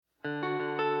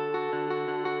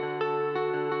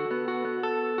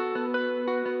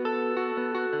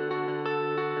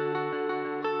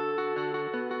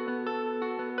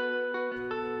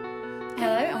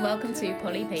and welcome to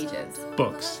Poly Pages,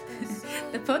 Books.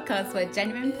 the podcast where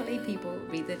genuine poly people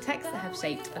read the texts that have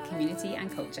shaped our community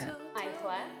and culture. I'm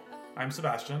Claire. I'm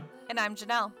Sebastian. And I'm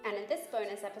Janelle. And in this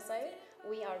bonus episode,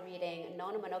 we are reading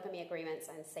Non-Monogamy Agreements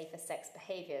and Safer Sex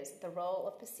Behaviors, The Role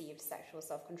of Perceived Sexual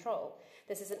Self-Control.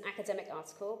 This is an academic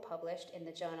article published in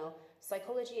the journal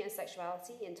Psychology and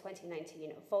Sexuality in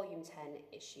 2019, Volume 10,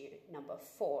 Issue number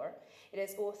 4. It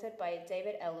is authored by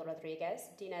David L. Rodriguez,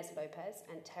 Dinez Lopez,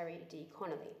 and Terry D.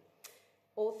 Connolly.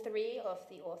 All three of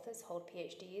the authors hold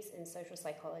PhDs in social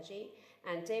psychology,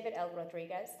 and David L.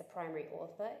 Rodriguez, the primary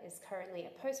author, is currently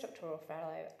a postdoctoral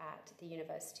fellow at the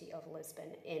University of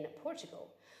Lisbon in Portugal.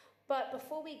 But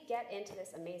before we get into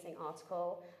this amazing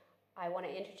article, I want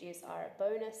to introduce our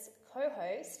bonus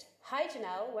co-host. Hi,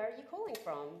 Janelle. Where are you calling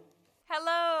from?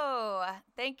 Hello.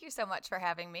 Thank you so much for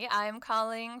having me. I'm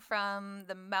calling from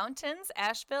the mountains,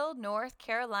 Asheville, North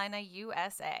Carolina,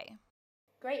 USA.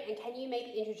 Great. And can you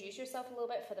maybe introduce yourself a little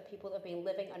bit for the people that have been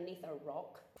living underneath a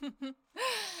rock?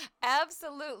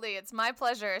 Absolutely. It's my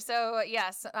pleasure. So,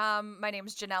 yes, my name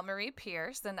is Janelle Marie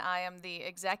Pierce, and I am the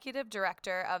executive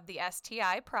director of the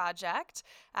STI Project.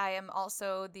 I am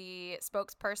also the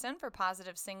spokesperson for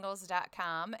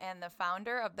PositiveSingles.com and the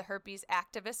founder of the Herpes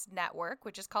Activists Network,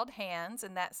 which is called HANDS,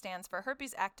 and that stands for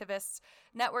Herpes Activists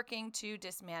Networking to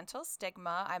Dismantle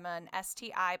Stigma. I'm an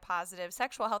STI positive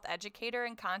sexual health educator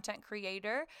and content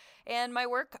creator, and my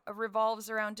work revolves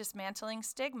around dismantling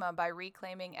stigma by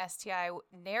reclaiming STI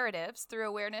narratives through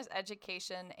awareness,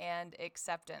 education, and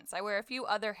acceptance. I wear a few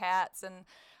other hats and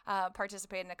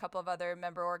participate in a couple of other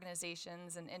member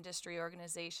organizations and industry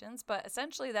organizations, but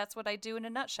essentially that's what I do in a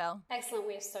nutshell. Excellent.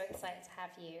 We're so excited to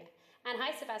have you. And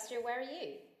hi, Sebastian. Where are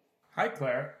you? Hi,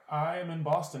 Claire. I am in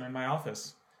Boston in my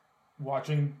office,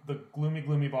 watching the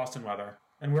gloomy Boston weather.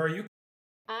 And where are you?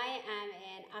 I am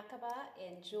in Aqaba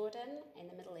in Jordan in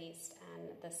the Middle East, and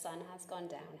the sun has gone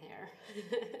down here.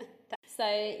 So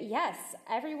yes,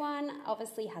 everyone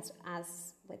obviously has,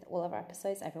 as with all of our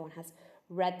episodes, everyone has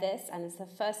read this, and it's the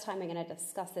first time we're going to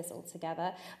discuss this all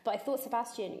together. But I thought,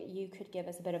 Sebastian, you could give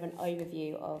us a bit of an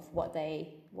overview of what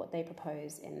they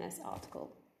propose in this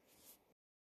article.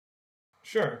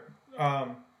 Sure.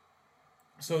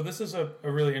 So this is a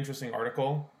really interesting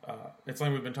article. It's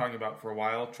something we've been talking about for a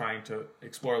while, trying to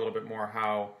explore a little bit more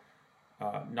how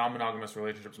non-monogamous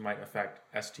relationships might affect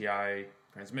STI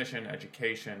transmission,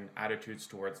 education, attitudes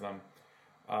towards them.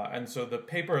 And so the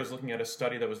paper is looking at a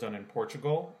study that was done in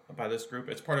Portugal by this group.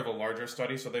 It's part of a larger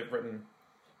study, so they've written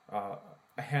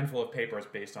a handful of papers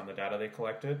based on the data they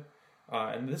collected.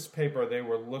 In this paper, they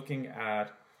were looking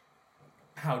at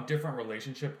how different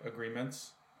relationship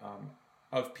agreements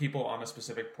of people on a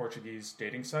specific Portuguese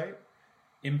dating site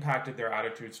impacted their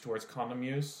attitudes towards condom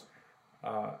use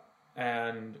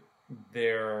and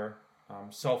their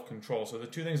self-control. So the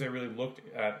two things they really looked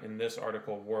at in this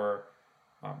article were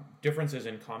differences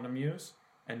in condom use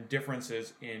and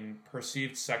differences in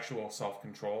perceived sexual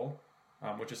self-control,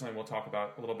 which is something we'll talk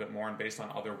about a little bit more and based on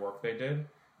other work they did,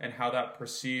 and how that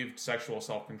perceived sexual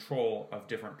self-control of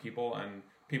different people and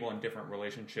people in different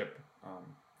relationship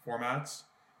formats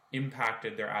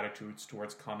impacted their attitudes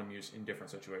towards condom use in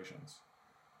different situations.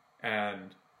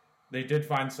 And they did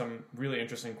find some really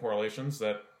interesting correlations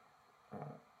that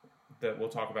we'll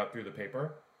talk about through the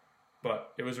paper.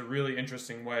 But it was a really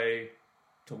interesting way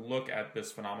to look at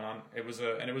this phenomenon. It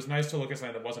was nice to look at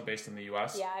something that wasn't based in the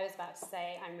US. Yeah, I was about to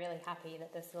say, I'm really happy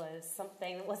that this was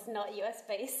something that was not US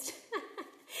based.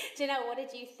 Janelle, what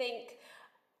did you think?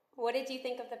 What did you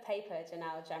think of the paper,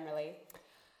 Janelle, generally?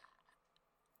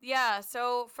 Yeah,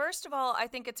 so first of all, I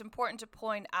think it's important to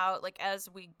point out, like, as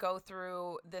we go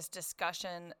through this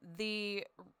discussion, the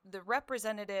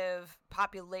representative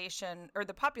population, or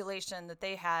the population that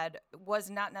they had, was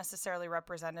not necessarily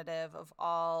representative of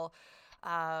all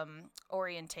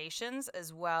orientations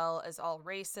as well as all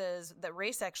races. That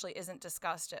race actually isn't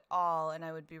discussed at all, and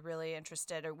I would be really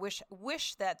interested or wish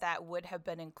that would have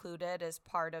been included as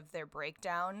part of their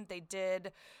breakdown. They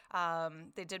did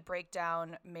break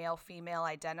down male female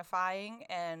identifying,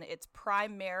 and it's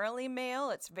primarily male.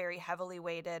 It's very heavily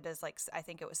weighted as, like, I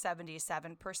think it was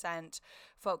 77%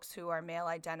 folks who are male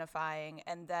identifying,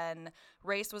 and then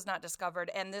race was not discovered.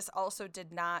 And this also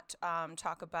did not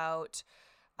talk about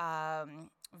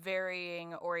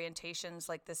varying orientations.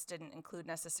 Like, this didn't include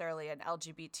necessarily an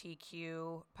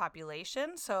LGBTQ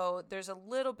population. So there's a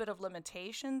little bit of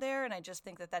limitation there. And I just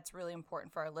think that that's really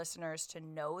important for our listeners to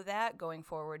know that going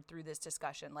forward through this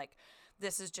discussion. Like,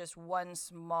 this is just one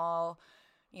small,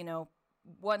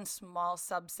 one small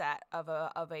subset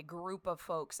of a group of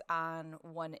folks on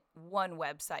one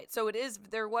website. So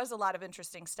there was a lot of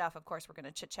interesting stuff. Of course, we're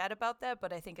going to chit chat about that,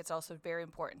 but I think it's also very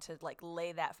important to like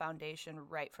lay that foundation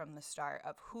right from the start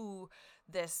of who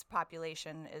this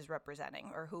population is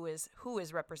representing, or who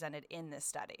is represented in this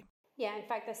study. Yeah, in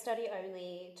fact, the study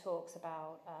only talks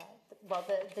about,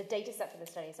 the data set for the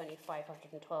study is only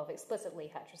 512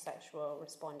 explicitly heterosexual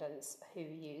respondents who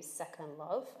use Second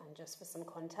Love. And just for some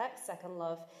context, Second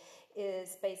Love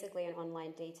is basically an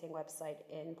online dating website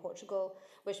in Portugal,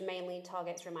 which mainly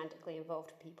targets romantically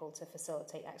involved people to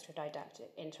facilitate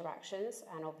extradidactic interactions,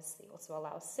 and obviously also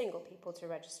allows single people to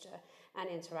register and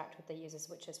interact with the users,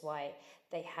 which is why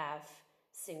they have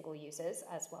single users,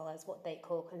 as well as what they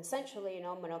call consensually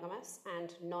non-monogamous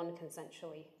and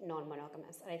non-consensually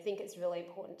non-monogamous. And I think it's really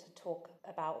important to talk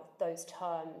about those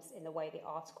terms in the way the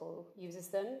article uses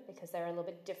them, because they're a little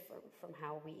bit different from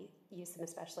how we use them,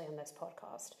 especially on this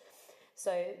podcast.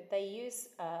 So they use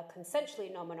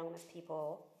consensually non-monogamous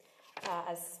people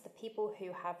as the people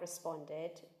who have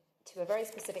responded to a very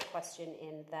specific question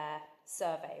in their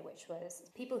survey, which was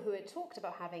people who had talked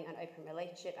about having an open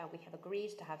relationship and we have agreed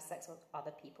to have sex with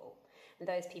other people. And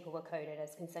those people were coded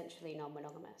as consensually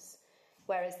non-monogamous.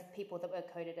 Whereas the people that were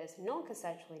coded as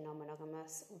non-consensually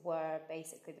non-monogamous were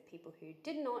basically the people who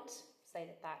did not say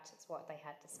that that is what they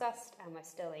had discussed and were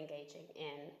still engaging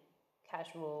in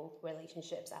casual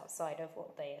relationships outside of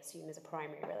what they assume is a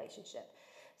primary relationship.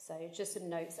 So just some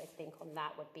notes, I think, on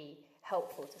that would be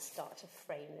helpful to start to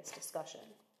frame this discussion.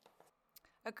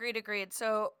 Agreed.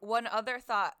 So one other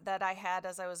thought that I had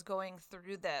as I was going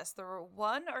through this, there were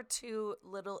one or two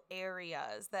little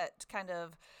areas that kind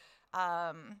of,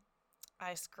 I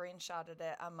screenshotted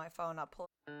it on my phone. I'll pull.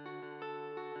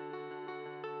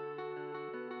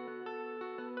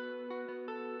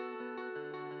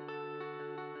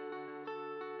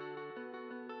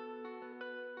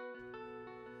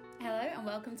 Hello and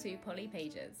welcome to Poly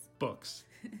Pages. Books.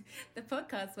 The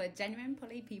podcast where genuine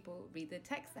poly people read the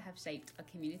texts that have shaped a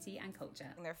community and culture.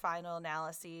 Their final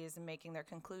analyses and making their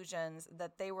conclusions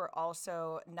that they were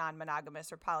also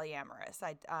non-monogamous or polyamorous,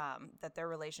 that their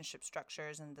relationship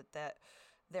structures and that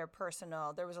their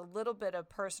personal, there was a little bit of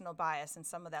personal bias in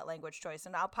some of that language choice,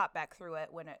 and I'll pop back through it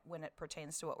when it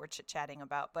pertains to what we're chit-chatting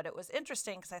about. But it was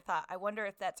interesting because I thought, I wonder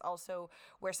if that's also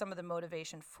where some of the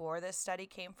motivation for this study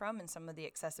came from, and some of the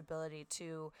accessibility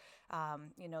to,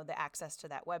 the access to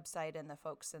that website and the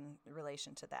folks in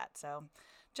relation to that. So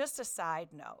just a side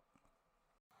note.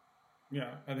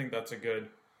 Yeah, I think that's a good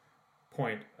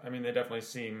point. I mean, they definitely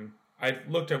seem... I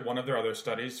looked at one of their other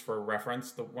studies for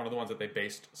reference, one of the ones that they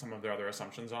based some of their other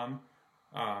assumptions on.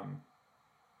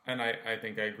 And I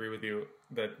think I agree with you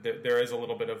that there is a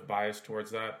little bit of bias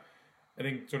towards that. I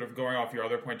think sort of going off your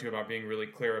other point too about being really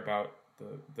clear about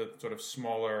the sort of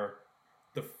smaller,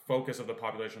 the focus of the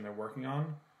population they're working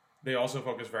on, they also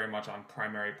focus very much on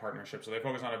primary partnerships. So they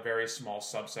focus on a very small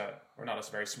subset, or not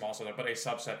a very small subset, but a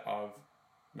subset of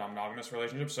non-monogamous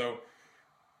relationships. So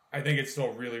I think it's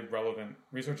still really relevant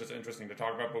research. It's interesting to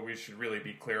talk about, but we should really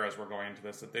be clear as we're going into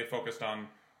this that they focused on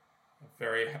a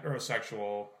very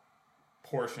heterosexual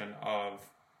portion of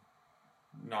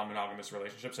non-monogamous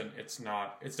relationships, and it's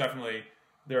definitely,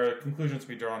 there are conclusions to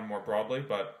be drawn more broadly,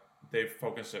 but they've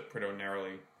focused it pretty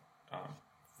narrowly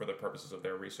for the purposes of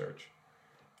their research.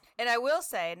 And I will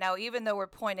say, now, even though we're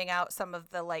pointing out some of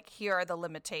the, here are the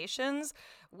limitations,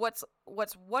 what's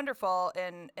wonderful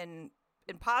and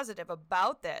positive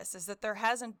about this is that there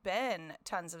hasn't been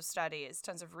tons of studies,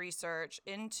 tons of research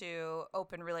into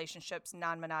open relationships,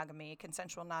 non-monogamy,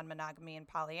 consensual non-monogamy, and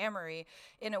polyamory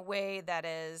in a way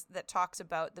that talks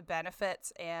about the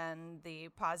benefits and the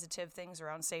positive things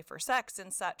around safer sex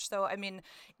and such. So, I mean,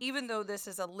 even though this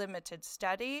is a limited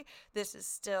study, this is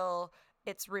still...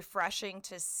 It's refreshing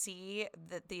to see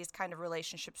that these kind of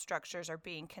relationship structures are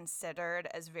being considered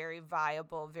as very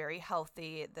viable, very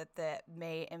healthy, that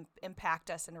may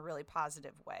impact us in a really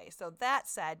positive way. So that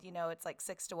said, it's like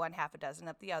 6 to 1, half a dozen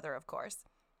of the other, of course.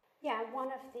 Yeah, one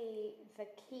of the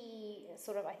key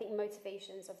sort of, I think,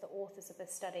 motivations of the authors of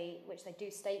this study, which they do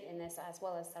state in this, as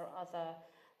well as their other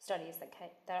studies,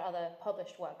 their other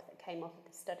published work that came off of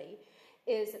the study,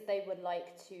 is that they would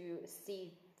like to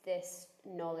see this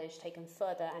knowledge taken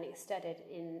further and extended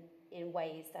in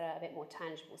ways that are a bit more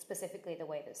tangible, specifically the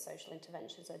way that social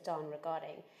interventions are done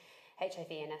regarding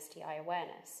HIV and STI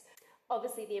awareness.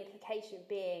 Obviously, the implication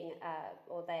being,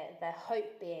 or their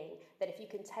hope being, that if you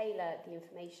can tailor the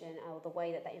information or the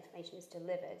way that information is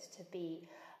delivered to be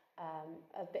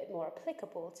a bit more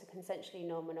applicable to consensually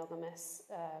non-monogamous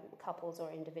couples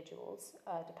or individuals,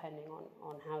 depending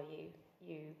on how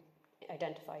you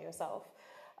identify yourself,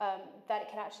 that it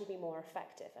can actually be more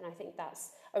effective. And I think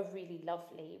that's a really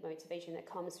lovely motivation that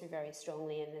comes through very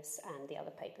strongly in this and the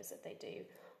other papers that they do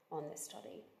on this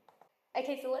study.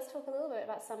 Okay, so let's talk a little bit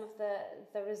about some of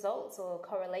the results or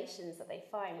correlations that they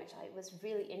find, which I was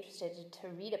really interested to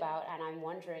read about, and I'm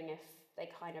wondering if they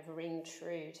kind of ring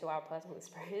true to our personal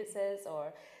experiences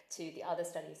or to the other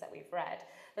studies that we've read.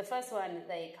 The first one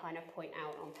they kind of point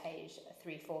out on page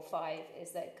 345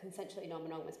 is that consensually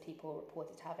non-monogamous people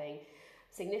reported having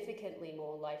significantly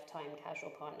more lifetime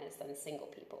casual partners than single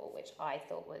people, which I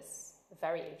thought was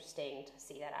very interesting to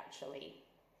see that actually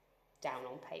down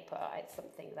on paper. It's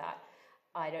something that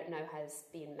I don't know has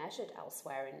been measured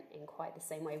elsewhere in quite the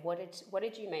same way. What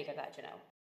did you make of that, Janelle?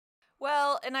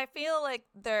 Well, and I feel like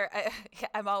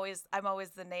I'm always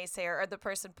the naysayer or the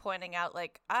person pointing out,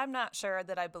 like, I'm not sure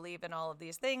that I believe in all of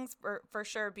these things for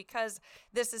sure, because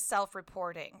this is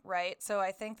self-reporting, right? So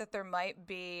I think that there might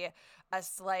be a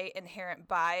slight inherent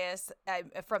bias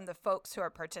from the folks who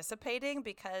are participating,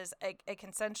 because a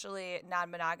consensually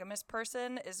non-monogamous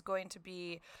person is going to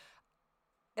be,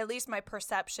 at least my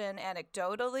perception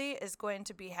anecdotally, is going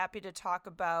to be happy to talk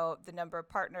about the number of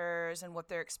partners and what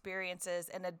their experience is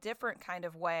in a different kind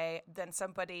of way than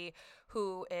somebody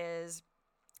who is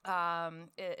a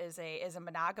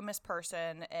monogamous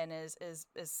person and is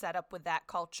set up with that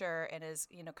culture and is,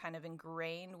 kind of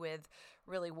ingrained with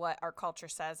really what our culture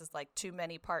says is like too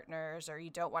many partners, or you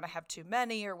don't want to have too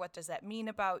many, or what does that mean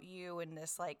about you, and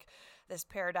this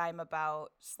paradigm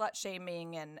about slut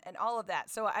shaming and all of that.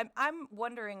 So I'm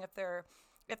wondering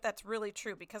if that's really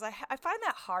true, because I find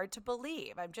that hard to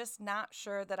believe. I'm just not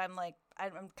sure that I'm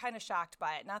kind of shocked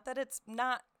by it. Not that it's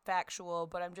not factual,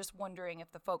 but I'm just wondering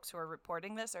if the folks who are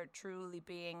reporting this are truly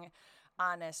being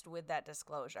honest with that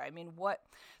disclosure. I mean,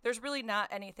 there's really not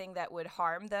anything that would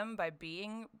harm them by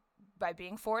being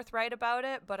forthright about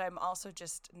it, but I'm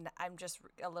just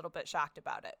a little bit shocked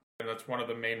about it. And that's one of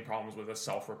the main problems with a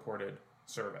self-reported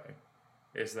survey,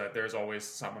 is that there's always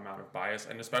some amount of bias,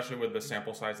 and especially with the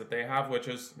sample size that they have, which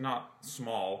is not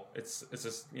small. It's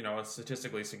just, a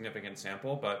statistically significant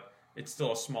sample, but it's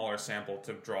still a smaller sample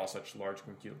to draw such large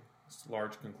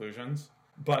conclusions.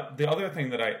 But the other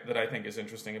thing that I think is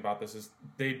interesting about this is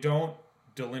they don't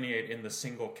delineate in the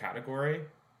single category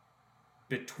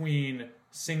between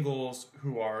singles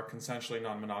who are consensually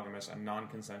non-monogamous and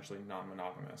non-consensually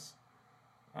non-monogamous.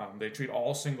 They treat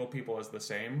all single people as the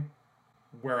same,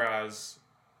 whereas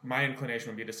my inclination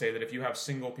would be to say that if you have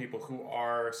single people who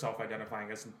are self-identifying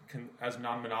as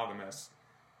non-monogamous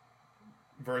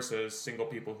versus single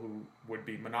people who would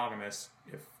be monogamous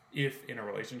if in a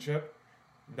relationship,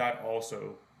 that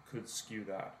also could skew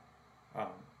that.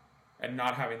 And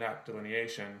not having that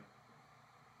delineation,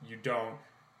 you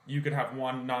could have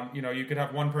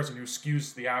one person who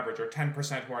skews the average, or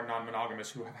 10% who are non-monogamous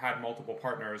who have had multiple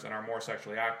partners and are more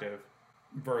sexually active,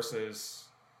 versus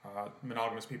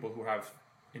monogamous people who have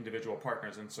individual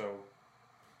partners. And so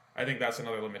I think that's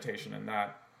another limitation in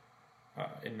that,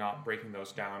 in not breaking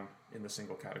those down in the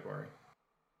single category.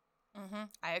 Mm-hmm.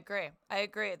 I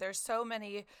agree. There's so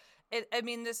many.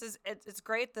 It's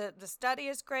great. The study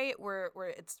is great.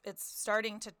 It's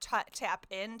starting to tap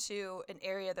into an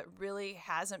area that really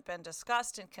hasn't been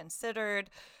discussed and considered.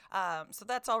 So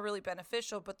that's all really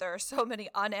beneficial. But there are so many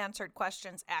unanswered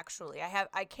questions. Actually,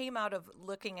 I came out of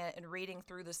looking at and reading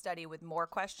through the study with more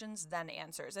questions than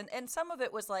answers, and some of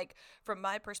it was like, from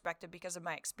my perspective, because of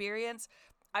my experience,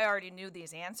 I already knew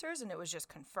these answers and it was just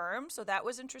confirmed. So that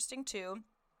was interesting too,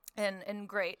 and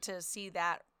great to see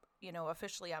that,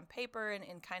 officially on paper and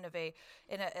in kind of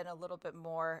in a little bit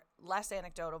more, less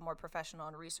anecdotal, more professional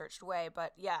and researched way.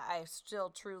 But yeah, I still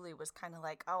truly was kind of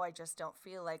like, I just don't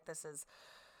feel like this is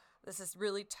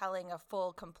really telling a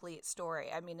full, complete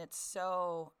story. I mean, it's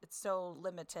so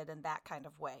limited in that kind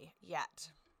of way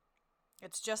yet.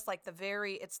 It's just like the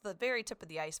very tip of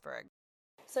the iceberg.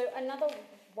 So another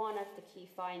one of the key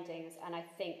findings, and I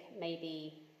think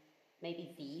maybe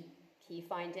the key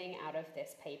finding out of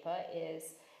this paper, is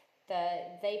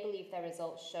that they believe their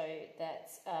results show that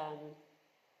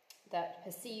that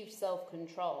perceived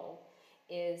self-control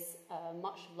is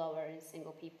much lower in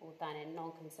single people than in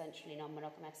non-consensually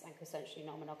non-monogamous and consensually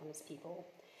non-monogamous people,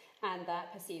 and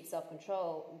that perceived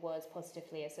self-control was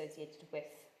positively associated with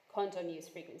condom use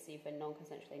frequency for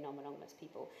non-consensually non-monogamous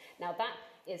people. Now that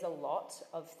is a lot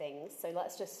of things, so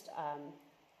let's just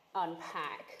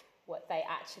unpack what they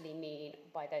actually mean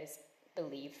by those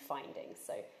believed findings.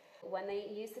 So when they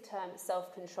use the term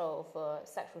self-control for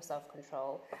sexual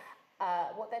self-control,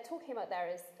 what they're talking about there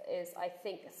is I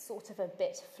think sort of a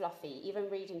bit fluffy. Even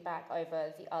reading back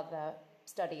over the other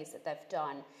studies that they've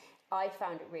done, I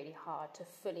found it really hard to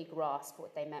fully grasp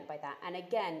what they meant by that. And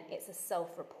again, it's a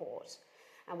self-report.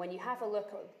 And when you have a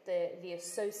look at the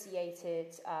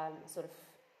associated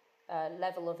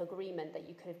level of agreement that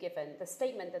you could have given, the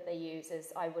statement that they use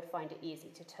is, I would find it easy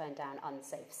to turn down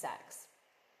unsafe sex.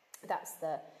 That's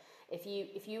if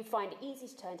you find it easy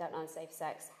to turn down unsafe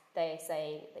sex, they're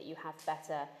saying that you have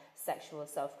better sexual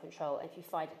self-control. And if you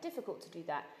find it difficult to do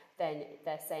that, then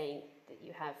they're saying that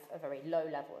you have a very low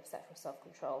level of sexual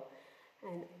self-control.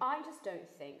 And I just don't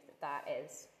think that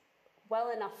is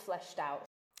well enough fleshed out.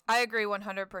 I agree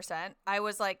 100%. I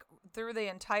was like, through the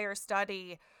entire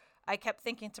study, I kept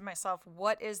thinking to myself,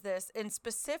 what is this? And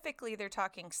specifically, they're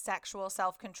talking sexual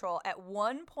self-control. At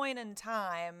one point in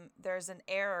time, there's an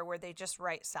error where they just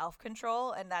write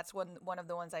self-control. And that's one of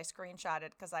the ones I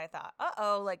screenshotted because I thought,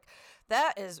 like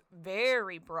that is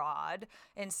very broad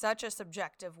in such a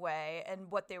subjective way.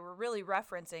 And what they were really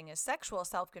referencing is sexual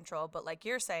self-control. But like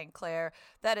you're saying, Claire,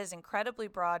 that is incredibly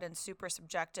broad and super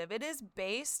subjective. It is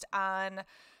based on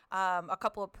a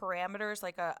couple of parameters,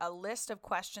 like a list of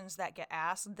questions that get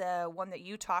asked. The one that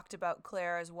you talked about,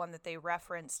 Claire, is one that they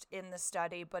referenced in the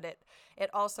study, but it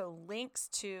also links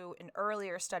to an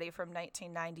earlier study from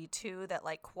 1992 that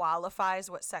like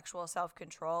qualifies what sexual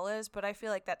self-control is. But I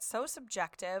feel like that's so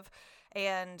subjective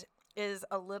and is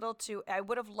a little too, I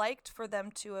would have liked for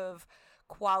them to have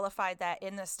qualified that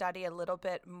in the study a little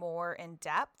bit more in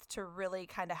depth to really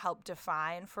kind of help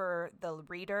define for the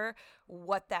reader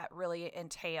what that really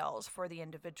entails for the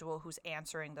individual who's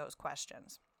answering those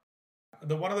questions.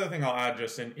 The one other thing I'll add,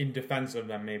 just in defense of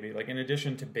them, maybe, like in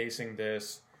addition to basing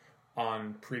this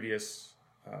on previous,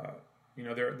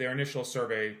 their initial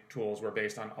survey tools were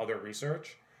based on other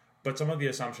research, but some of the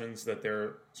assumptions that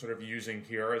they're sort of using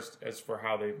here as for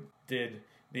how they did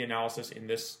the analysis in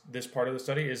this part of the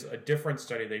study is a different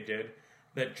study they did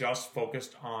that just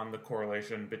focused on the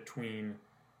correlation between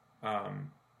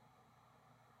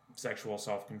sexual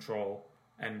self-control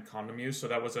and condom use. So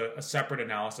that was a separate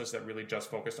analysis that really just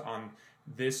focused on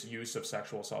this use of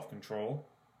sexual self-control.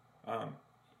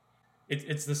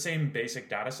 It's the same basic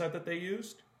data set that they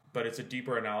used, but it's a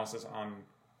deeper analysis on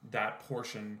that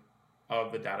portion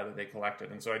of the data that they collected.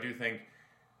 And so I do think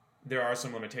there are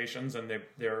some limitations, and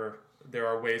there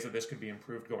are ways that this could be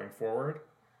improved going forward.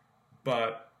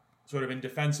 But sort of in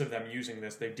defense of them using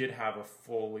this, they did have a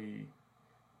full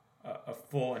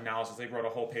analysis. They wrote a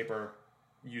whole paper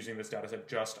using this data set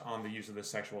just on the use of this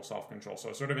sexual self-control.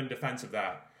 So sort of in defense of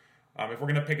that, if we're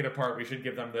going to pick it apart, we should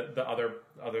give them the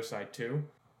other side too.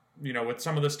 With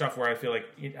some of the stuff where I feel like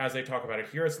as they talk about it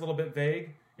here, it's a little bit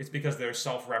vague. It's because they're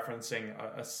self-referencing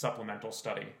a supplemental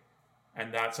study.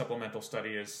 And that supplemental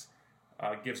study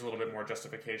gives a little bit more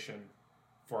justification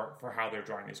for how they're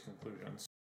drawing these conclusions.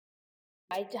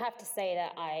 I have to say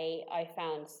that I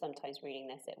found sometimes reading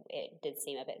this, it did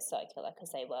seem a bit circular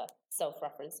because they were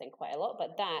self-referencing quite a lot,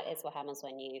 but that is what happens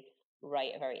when you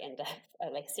write a very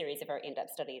in-depth, series of very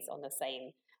in-depth studies on the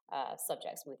same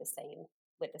subjects with the same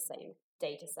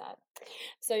data set.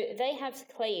 So they have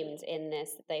claimed in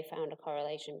this that they found a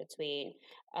correlation between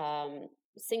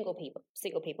single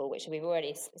people, which we've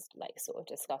already sort of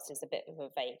discussed as a bit of a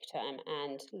vague term,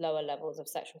 and lower levels of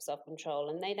sexual self-control.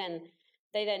 And they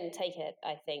then take it,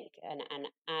 I think, and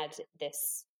add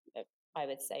this, I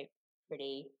would say,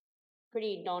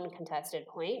 pretty non-contested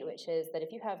point, which is that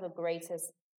if you have a greater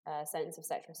sense of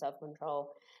sexual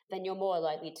self-control, then you're more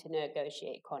likely to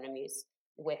negotiate condom use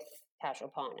with casual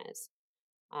partners,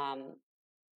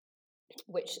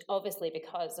 which obviously,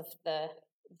 because of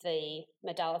the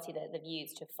modality that they've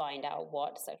used to find out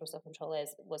what sexual self-control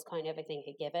is, was kind of, I think,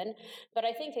 a given. But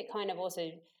I think it kind of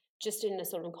also, just in a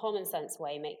sort of common sense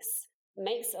way,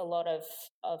 makes a lot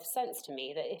of sense to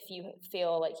me, that if you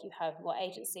feel like you have more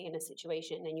agency in a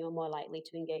situation, then you're more likely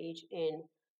to engage in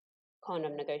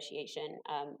condom negotiation.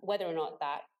 Whether or not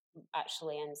that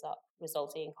actually ends up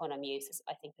resulting in condom use is,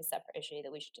 I think, a separate issue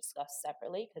that we should discuss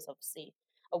separately, because obviously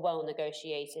a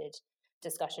well-negotiated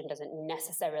discussion doesn't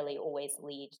necessarily always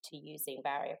lead to using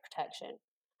barrier protection.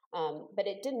 But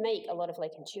it did make a lot of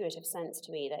intuitive sense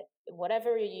to me that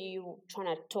whatever you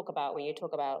trying to talk about when you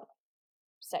talk about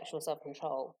sexual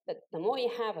self-control, that the more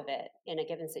you have of it in a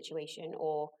given situation,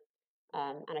 or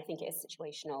and I think it is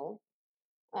situational,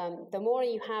 the more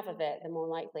you have of it, the more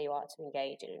likely you are to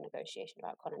engage in a negotiation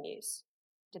about condom use.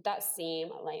 Did that seem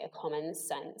like a common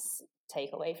sense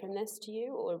takeaway from this to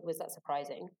you, or was that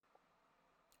surprising?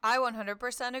 I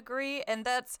 100% agree. And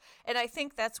I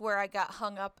think that's where I got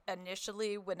hung up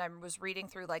initially when I was reading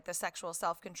through like the sexual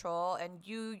self-control, and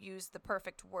you used the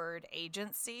perfect word,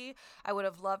 agency. I would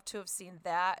have loved to have seen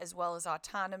that, as well as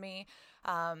autonomy,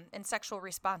 and sexual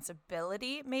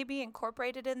responsibility maybe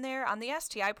incorporated in there. On the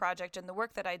STI project and the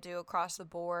work that I do across the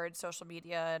board, social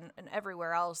media and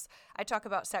everywhere else, I talk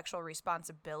about sexual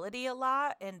responsibility a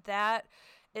lot, and that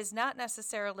is not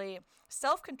necessarily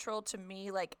self-control to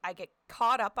me. Like, I get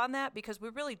caught up on that because we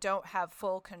really don't have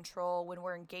full control when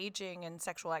we're engaging in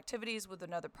sexual activities with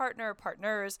another partner,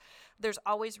 partners. There's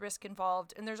always risk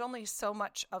involved, and there's only so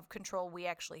much of control we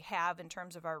actually have in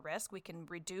terms of our risk. We can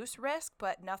reduce risk,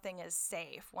 but nothing is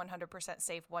safe, 100%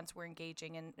 safe once we're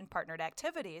engaging in partnered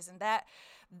activities. And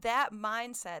that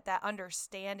mindset, that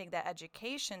understanding, that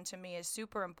education to me is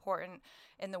super important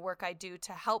in the work I do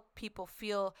to help people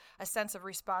feel a sense of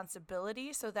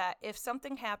responsibility, so that if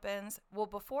something happens, well,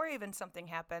 before even something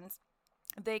happens,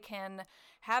 they can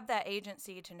have that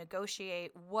agency to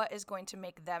negotiate what is going to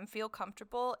make them feel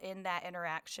comfortable in that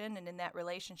interaction and in that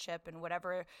relationship, and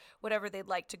whatever they'd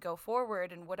like to go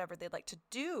forward and whatever they'd like to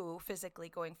do physically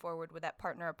going forward with that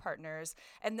partner or partners.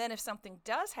 And then if something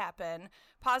does happen,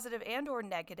 positive and or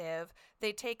negative,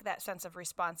 they take that sense of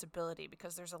responsibility,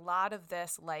 because there's a lot of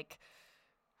this, like,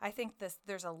 I think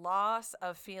there's a loss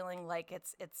of feeling like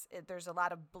there's a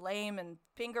lot of blame and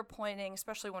finger pointing,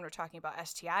 especially when we're talking about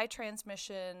STI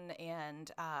transmission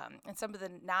and some of the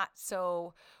not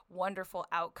so wonderful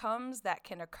outcomes that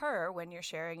can occur when you're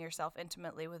sharing yourself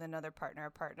intimately with another partner or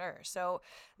partner. So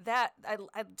that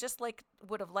I just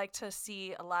would have liked to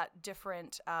see a lot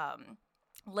different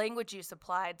language use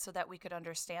applied, so that we could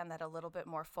understand that a little bit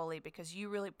more fully, because you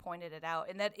really pointed it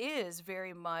out, and that is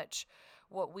very much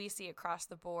what we see across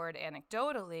the board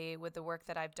anecdotally with the work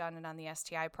that I've done and on the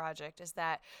STI project, is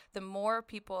that the more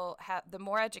people have, the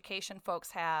more education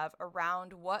folks have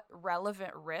around what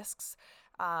relevant risks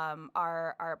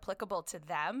are applicable to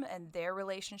them and their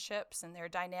relationships and their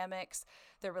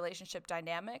relationship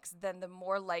dynamics, then the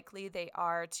more likely they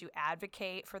are to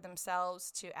advocate for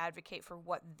themselves, to advocate for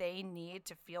what they need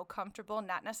to feel comfortable,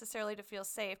 not necessarily to feel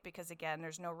safe, because again,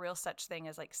 there's no real such thing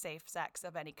as like safe sex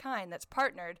of any kind that's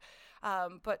partnered,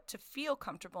 but to feel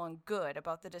comfortable and good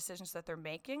about the decisions that they're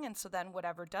making. And so then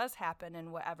whatever does happen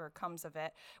and whatever comes of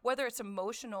it, whether it's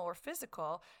emotional or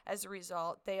physical, as a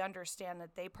result, they understand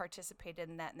that they participated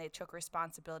in that and they took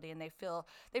responsibility, and they feel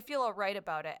all right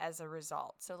about it as a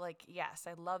result. So like, yes,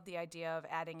 I love the idea of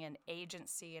adding in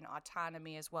agency and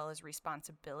autonomy as well as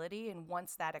responsibility. And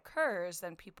once that occurs,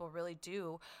 then people really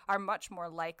are much more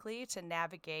likely to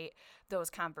navigate those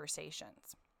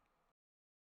conversations.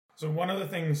 So one of the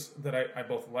things that I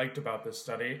both liked about this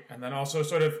study and then also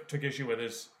sort of took issue with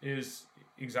is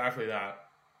exactly that.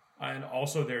 And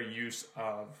also their use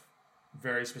of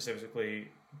very specifically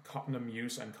condom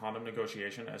use and condom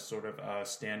negotiation as sort of a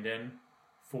stand-in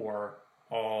for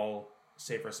all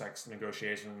safer sex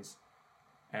negotiations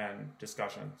and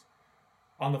discussions.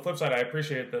 On the flip side, I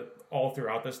appreciate that all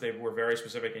throughout this, they were very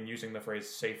specific in using the phrase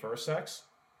safer sex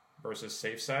versus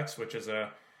safe sex, which is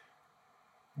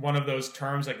one of those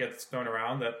terms that gets thrown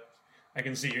around that I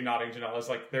can see you nodding, Janelle. Is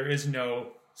like, there is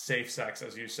no safe sex,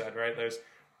 as you said, right?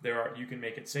 You can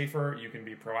make it safer, you can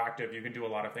be proactive, you can do a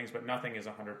lot of things, but nothing is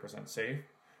 100% safe.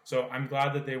 So I'm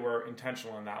glad that they were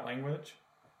intentional in that language.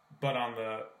 But on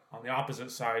the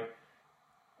opposite side,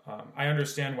 I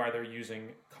understand why they're using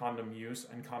condom use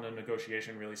and condom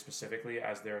negotiation really specifically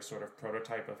as their sort of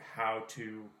prototype of how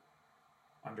to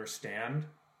understand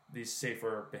these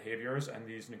safer behaviors and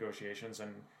these negotiations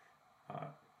and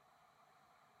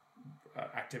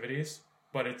activities.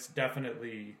 But it's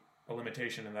definitely a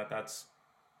limitation in that that's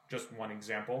just one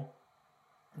example.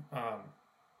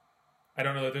 I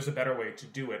don't know that there's a better way to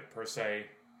do it per se.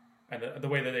 And the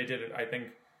way that they did it, I think,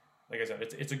 like I said,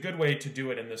 it's a good way to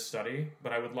do it in this study,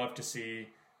 but I would love to see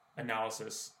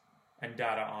analysis and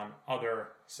data on other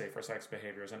safer sex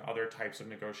behaviors and other types of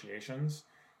negotiations.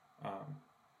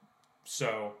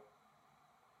 So,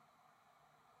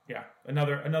 yeah,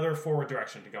 another forward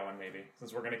direction to go in maybe,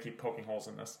 since we're going to keep poking holes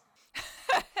in this.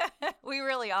 We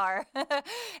really are.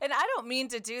 And I don't mean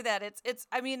to do that.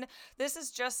 I mean, this is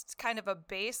just kind of a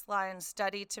baseline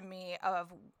study to me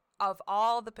of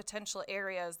all the potential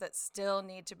areas that still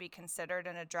need to be considered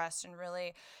and addressed and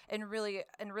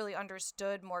really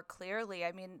understood more clearly.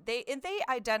 I mean, they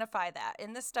identify that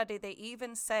in this study. They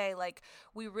even say, like,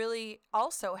 we really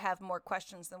also have more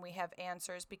questions than we have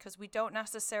answers, because we don't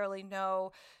necessarily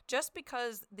know, just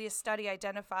because the study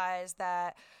identifies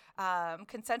that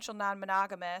consensual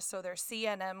non-monogamous, so their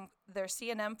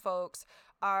CNM folks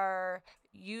are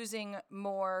using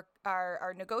more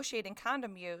are negotiating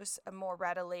condom use more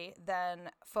readily than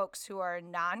folks who are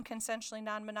non-consensually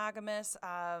non-monogamous,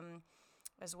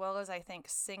 as well as I think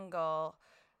single.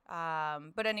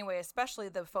 But anyway, especially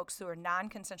the folks who are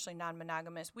non-consensually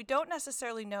non-monogamous, we don't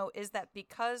necessarily know, is that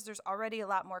because there's already a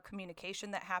lot more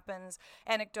communication that happens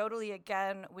anecdotally.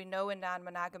 Again, we know in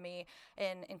non-monogamy,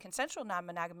 in consensual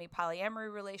non-monogamy,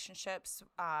 polyamory relationships,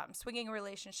 swinging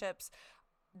relationships,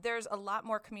 there's a lot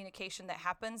more communication that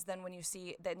happens than you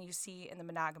see in the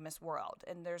monogamous world.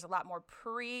 And there's a lot more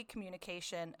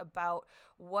pre-communication about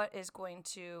what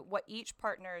each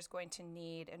partner is going to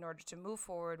need in order to move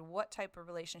forward, what type of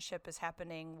relationship is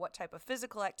happening, what type of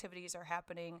physical activities are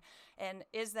happening. And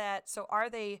are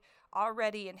they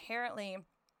already inherently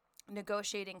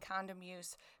negotiating condom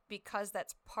use because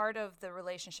that's part of the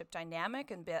relationship dynamic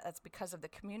and that's because of the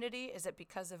community? Is it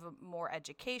because of more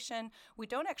education? We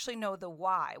don't actually know the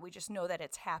why. We just know that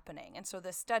it's happening. And so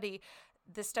this study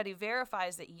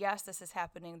verifies that, yes, this is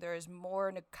happening. There is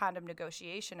more condom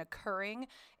negotiation occurring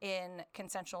in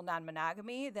consensual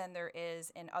non-monogamy than there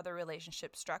is in other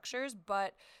relationship structures,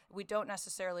 but we don't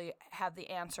necessarily have the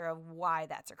answer of why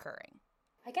that's occurring.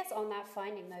 I guess on that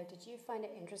finding, though, did you find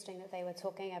it interesting that they were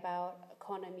talking about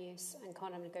condom use and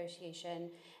condom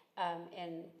negotiation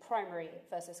in primary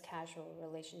versus casual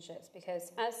relationships?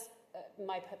 Because as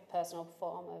my personal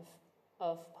form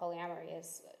of polyamory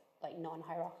is like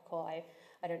non-hierarchical,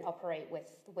 I don't operate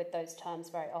with those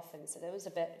terms very often, so it was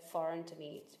a bit foreign to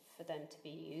me for them to be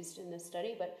used in this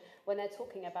study. But when they're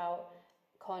talking about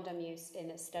condom use in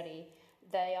this study,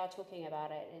 they are talking about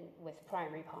it with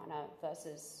primary partner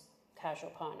versus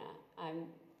casual partner, and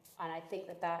I think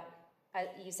that, as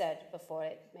you said before,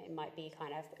 it might be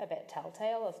kind of a bit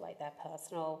telltale of like their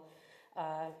personal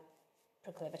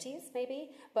proclivities,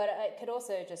 maybe, but it could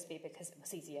also just be because it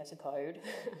was easier to code,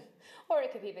 or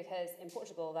it could be because in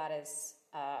Portugal that is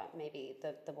maybe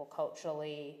the more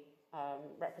culturally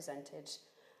represented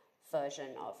version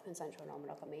of consensual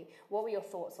non-monogamy. What were your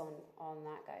thoughts on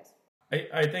that, guys?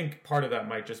 I think part of that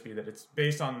might just be that it's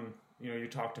based on, you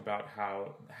talked about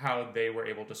how they were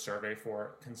able to survey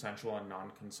for consensual and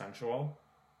non-consensual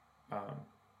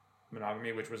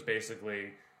monogamy, which was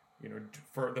basically,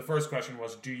 for the first question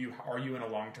was, are you in a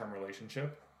long-term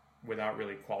relationship, without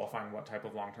really qualifying what type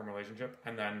of long-term relationship,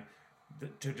 and then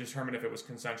to determine if it was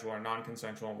consensual or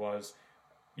non-consensual was,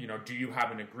 do you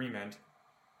have an agreement,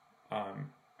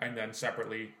 and then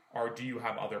separately, do you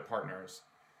have other partners?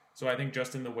 So I think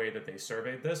just in the way that they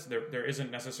surveyed this, there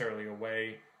isn't necessarily a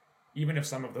way, even if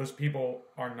some of those people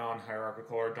are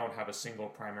non-hierarchical or don't have a single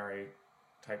primary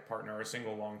type partner or a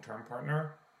single long-term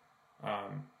partner,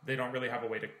 they don't really have a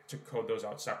way to code those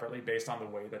out separately based on the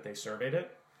way that they surveyed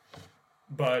it.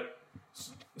 But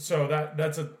so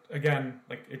that's again,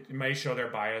 like it may show their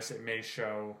bias. It may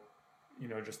show,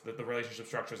 just the relationship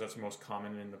structures that's most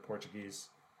common in the Portuguese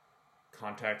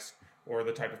context, or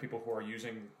the type of people who are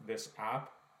using this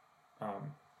app.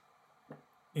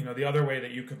 The other way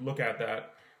that you could look at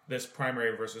that, this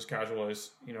primary versus casual,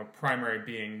 is, primary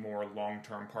being more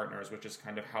long-term partners, which is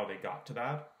kind of how they got to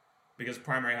that. Because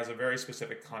primary has a very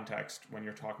specific context when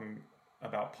you're talking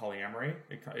about polyamory.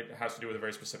 It has to do with a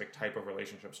very specific type of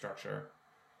relationship structure.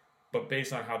 But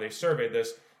based on how they surveyed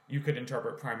this, you could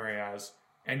interpret primary as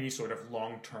any sort of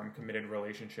long-term committed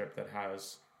relationship that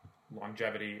has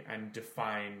longevity and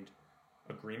defined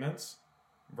agreements,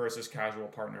 versus casual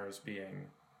partners being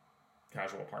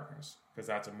casual partners, because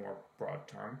that's a more broad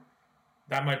term.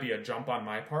 That might be a jump on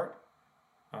my part,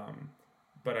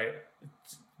 but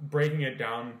breaking it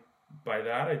down by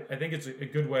that, I think it's a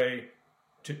good way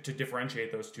to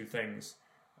differentiate those two things.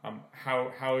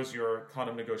 How is your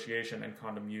condom negotiation and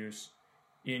condom use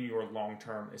in your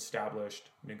long-term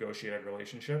established negotiated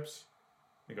relationships?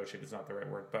 Negotiated is not the right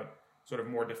word, but sort of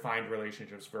more defined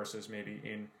relationships versus maybe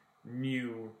in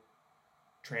new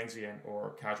transient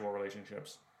or casual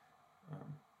relationships.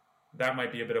 That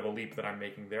might be a bit of a leap that I'm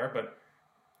making there, but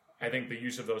I think the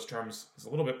use of those terms is a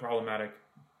little bit problematic,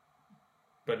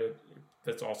 but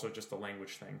that's also just a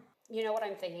language thing. You know what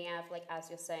I'm thinking of, like, as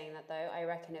you're saying that, though, I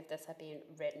reckon if this had been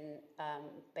written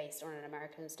based on an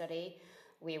American study,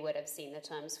 we would have seen the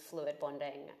terms fluid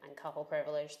bonding and couple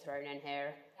privilege thrown in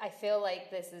here. I feel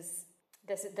like this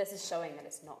is showing that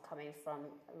it's not coming from,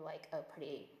 like, a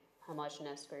pretty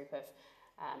homogenous group of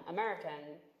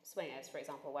American swingers, for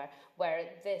example, where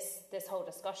this whole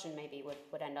discussion maybe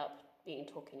would end up being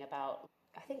talking about.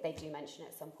 I think they do mention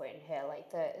at some point in here,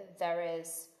 like, there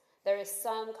is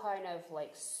some kind of,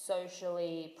 like,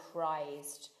 socially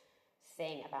prized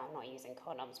thing about not using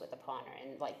condoms with a partner.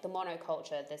 And, like, the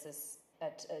monoculture, this is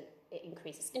it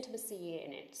increases intimacy,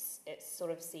 and it's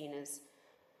sort of seen as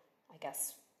I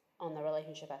guess, on the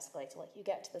relationship escalator, like you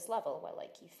get to this level where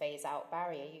like you phase out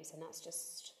barrier use, and that's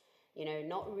just, you know,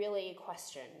 not really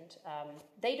questioned.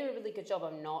 They do a really good job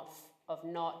of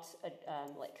not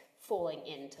like falling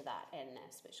into that in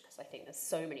this, which, because I think there's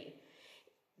so many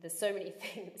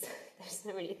things there's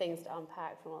so many things to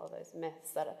unpack from all of those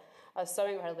myths that are so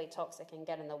incredibly toxic and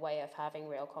get in the way of having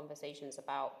real conversations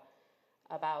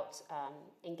about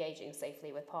engaging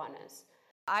safely with partners.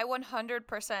 I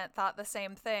 100% thought the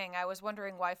same thing. I was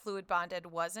wondering why fluid bonded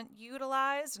wasn't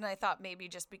utilized, and I thought maybe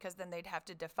just because then they'd have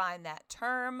to define that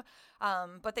term,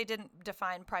 but they didn't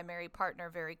define primary partner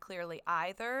very clearly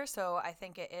either. So I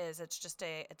think it's just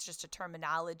a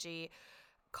terminology,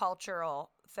 cultural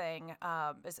thing,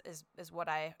 is what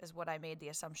I made the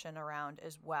assumption around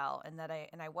as well, and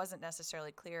I wasn't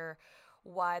necessarily clear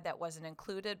why that wasn't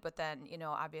included, but then, you know,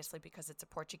 obviously because it's a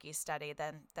Portuguese study,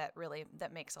 then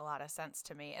that makes a lot of sense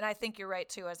to me. And I think you're right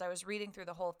too. As I was reading through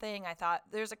the whole thing, I thought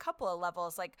there's a couple of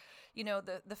levels, like, you know,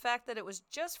 the fact that it was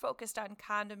just focused on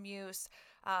condom use,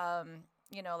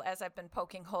 you know, as I've been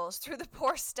poking holes through the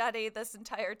poor study this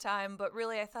entire time, but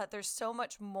really I thought there's so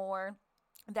much more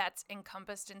that's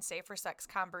encompassed in safer sex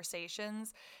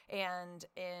conversations and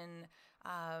in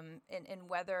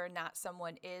whether or not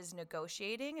someone is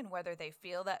negotiating and whether they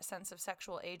feel that sense of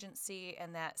sexual agency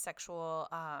and that sexual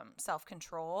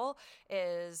self-control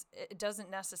it doesn't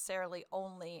necessarily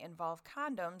only involve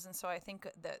condoms. And so I think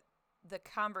that the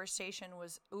conversation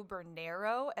was uber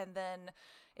narrow, and then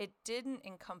it didn't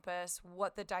encompass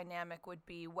what the dynamic would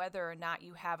be, whether or not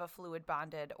you have a fluid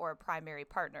bonded or a primary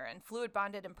partner. And fluid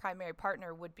bonded and primary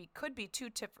partner could be two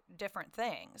different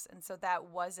things. And so that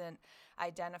wasn't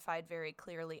identified very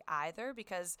clearly either,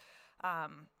 because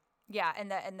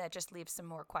and that just leaves some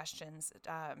more questions,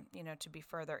 you know, to be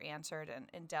further answered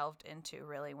and delved into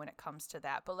really when it comes to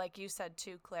that. But like you said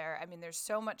too, Claire, I mean, there's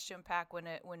so much to unpack when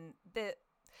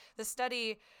the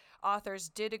study authors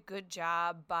did a good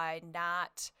job by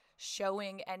not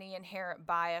showing any inherent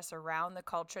bias around the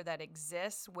culture that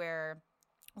exists where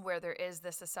there is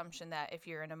this assumption that if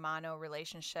you're in a mono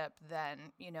relationship, then,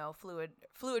 you know,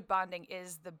 fluid bonding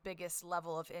is the biggest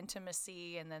level of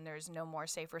intimacy, and then there's no more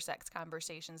safer sex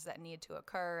conversations that need to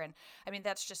occur. And I mean,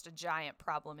 that's just a giant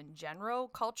problem in general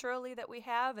culturally that we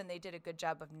have, and they did a good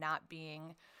job of not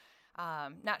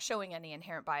showing any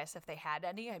inherent bias if they had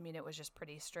any. I mean, it was just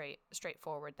pretty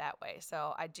straightforward that way.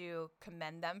 So I do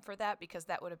commend them for that, because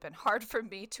that would have been hard for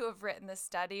me to have written this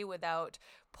study without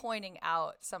pointing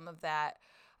out some of that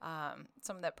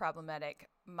problematic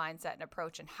mindset and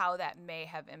approach and how that may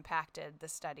have impacted the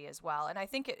study as well. And I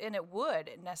think it would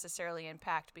necessarily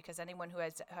impact, because anyone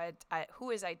who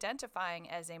is identifying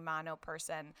as a mono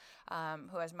person,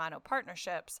 who has mono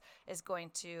partnerships, is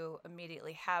going to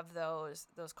immediately have those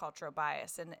cultural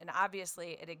bias. And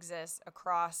obviously it exists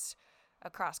across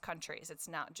countries. It's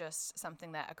not just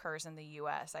something that occurs in the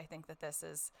U.S. I think that this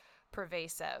is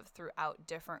pervasive throughout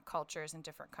different cultures and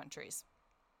different countries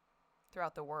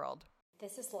throughout the world.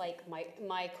 This is like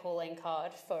my calling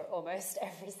card for almost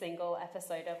every single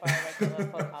episode of our regular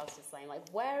podcast. Is saying, like,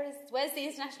 where's the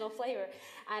international flavor?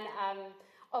 And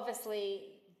obviously,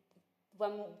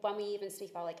 when we even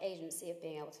speak about like agency of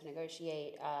being able to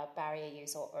negotiate barrier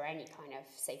use or any kind of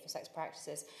safer sex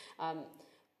practices,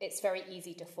 it's very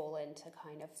easy to fall into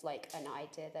kind of like an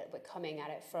idea that we're coming at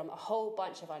it from a whole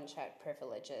bunch of unchecked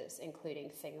privileges,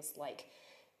 including things like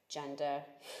gender,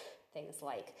 things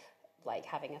like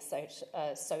having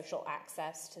a social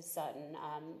access to certain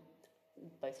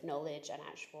both knowledge and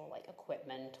actual like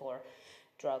equipment or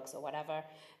drugs or whatever.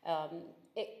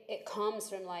 It comes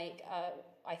from like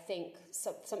I think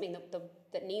something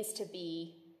that needs to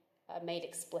be made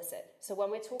explicit. So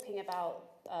when we're talking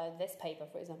about this paper,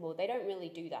 for example, they don't really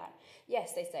do that.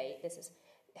 Yes, they say this is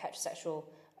heterosexual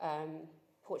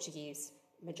Portuguese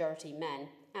majority men,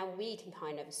 and we can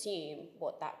kind of assume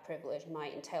what that privilege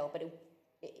might entail, but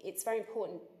it's very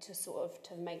important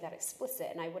to make that explicit.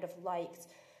 And I would have liked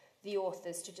the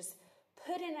authors to just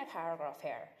put in a paragraph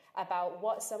here about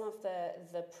what some of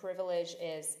the privilege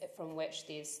is from which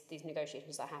these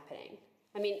negotiations are happening.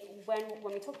 I mean,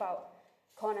 when we talk about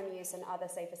condom use and other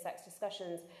safer sex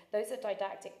discussions, those are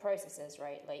didactic processes,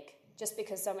 right? Like, just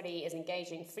because somebody is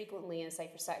engaging frequently in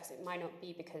safer sex, it might not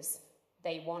be because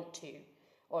they want to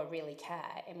or really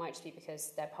care. It might just be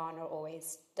because their partner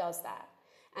always does that.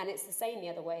 And it's the same the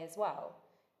other way as well.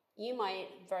 You might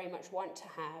very much want to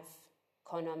have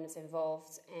condoms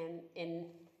involved in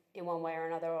one way or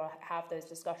another, or have those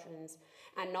discussions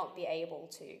and not be able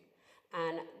to.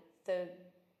 And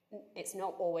it's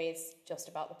not always just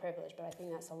about the privilege, but I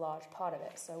think that's a large part of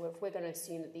it. So if we're going to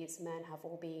assume that these men have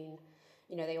all been,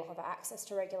 they all have access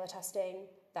to regular testing,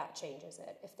 that changes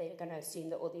it. If they're going to assume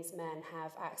that all these men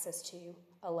have access to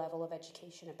a level of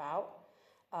education about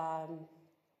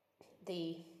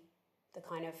the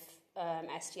kind of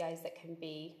STIs that can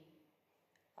be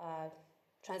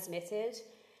transmitted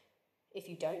if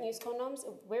you don't use condoms,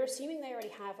 we're assuming they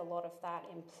already have a lot of that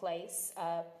in place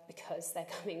because they're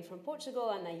coming from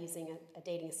Portugal and they're using a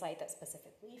dating site that's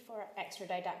specifically for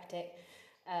extra-didactic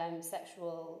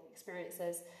sexual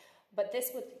experiences. But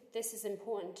this is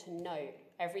important to note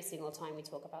every single time we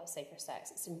talk about safer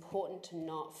sex. It's important to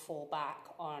not fall back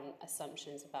on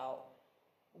assumptions about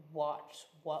what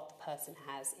the person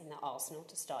has in their arsenal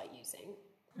to start using.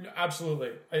 No,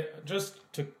 absolutely. Just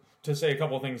to say a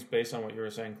couple of things based on what you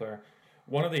were saying, Claire.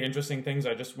 One of the interesting things,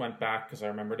 I just went back because I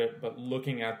remembered it, but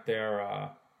looking at their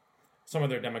some of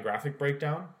their demographic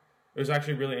breakdown, it was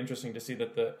actually really interesting to see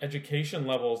that the education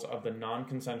levels of the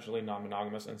non-consensually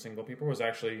non-monogamous and single people was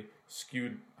actually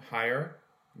skewed higher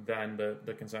than the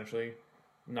consensually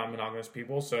non-monogamous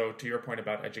people. So to your point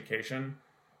about education,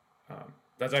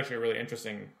 that's actually a really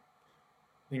interesting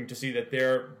thing to see that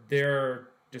their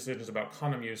decisions about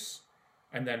condom use,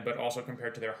 but also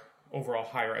compared to their overall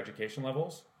higher education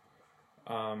levels.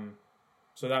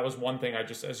 So that was one thing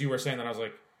as you were saying that, I was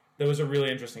like, there was a really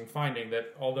interesting finding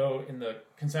that although in the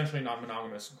consensually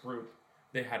non-monogamous group,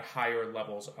 they had higher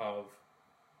levels of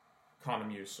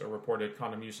condom use or reported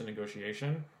condom use and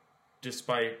negotiation,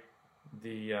 despite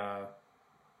the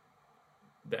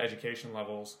education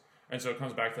levels. And so it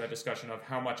comes back to that discussion of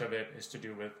how much of it is to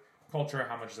do with culture,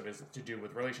 how much of it is to do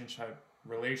with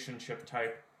relationship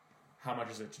type, how much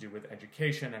is it to do with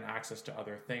education and access to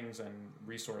other things and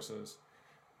resources.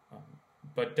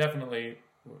 But definitely,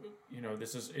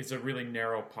 it's a really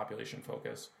narrow population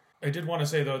focus. I did want to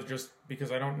say though, just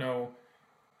because I don't know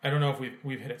if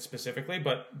we've hit it specifically,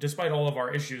 but despite all of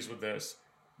our issues with this,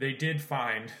 they did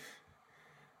find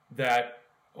that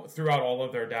throughout all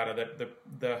of their data that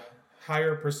the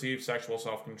higher perceived sexual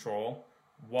self-control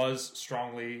was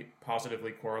strongly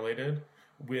positively correlated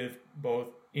with both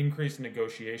increased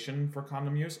negotiation for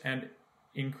condom use and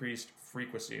increased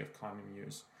frequency of condom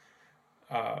use.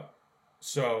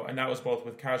 And that was both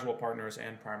with casual partners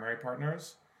and primary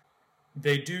partners.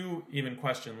 They do even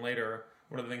question later,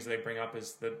 one of the things they bring up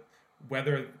is that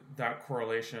whether that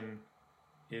correlation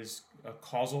is a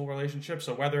causal relationship,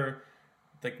 so whether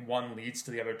one leads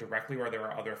to the other directly or there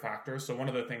are other factors. So one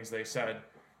of the things they said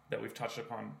that we've touched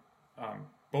upon,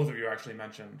 both of you actually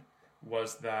mentioned,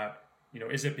 was that,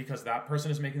 is it because that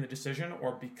person is making the decision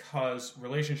or because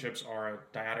relationships are a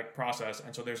dyadic process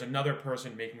and so there's another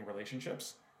person making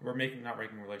relationships?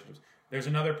 There's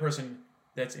another person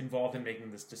that's involved in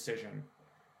making this decision.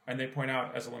 And they point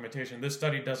out as a limitation, this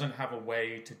study doesn't have a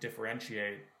way to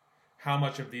differentiate how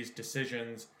much of these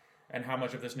decisions and how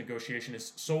much of this negotiation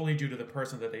is solely due to the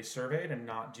person that they surveyed and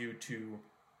not due to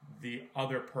the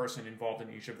other person involved in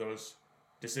each of those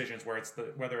decisions,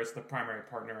 whether it's the primary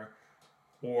partner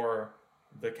or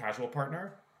the casual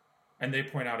partner. And they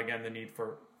point out again the need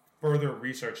for further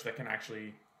research that can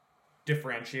actually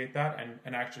differentiate that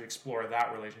and actually explore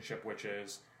that relationship, which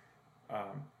is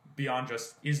beyond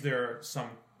just, is there some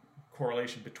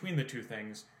correlation between the two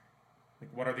things?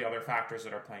 What are the other factors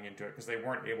that are playing into it? Because they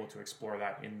weren't able to explore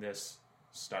that in this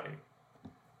study.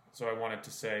 So I wanted to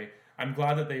say, I'm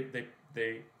glad that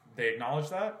they acknowledge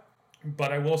that,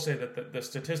 but I will say that the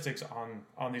statistics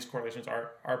on these correlations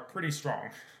are pretty strong.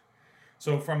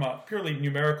 So from a purely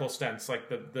numerical sense,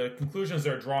 the conclusions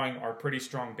they're drawing are pretty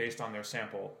strong based on their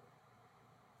sample,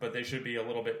 but they should be a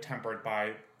little bit tempered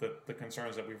by the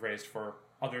concerns that we've raised for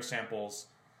other samples,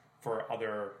 for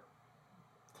other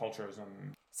cultures.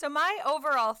 And so my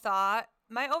overall thought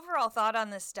on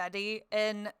this study,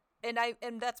 and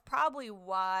that's probably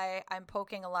why I'm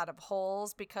poking a lot of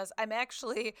holes, because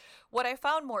what I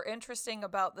found more interesting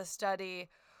about the study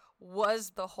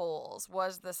was the holes,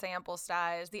 was the sample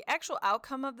size. The actual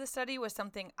outcome of the study was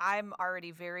something I'm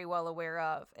already very well aware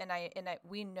of,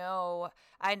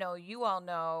 I know you all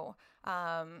know,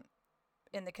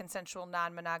 in the consensual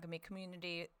non-monogamy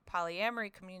community,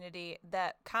 polyamory community,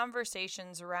 that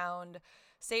conversations around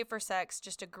safer sex,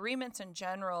 just agreements in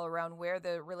general around where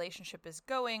the relationship is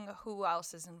going, who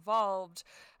else is involved,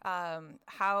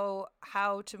 how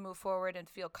to move forward and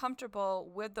feel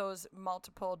comfortable with those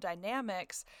multiple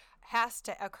dynamics has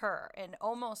to occur, and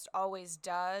almost always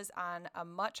does on a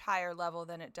much higher level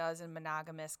than it does in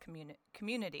monogamous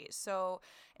communities. So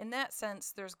in that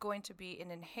sense, there's going to be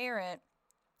an inherent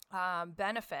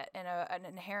benefit and an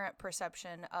inherent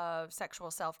perception of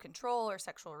sexual self-control or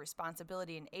sexual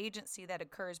responsibility and agency that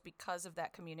occurs because of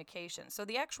that communication. So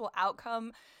the actual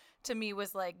outcome to me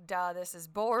was like, duh, this is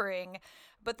boring.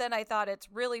 But then I thought it's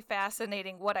really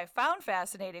fascinating. What I found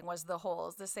fascinating was the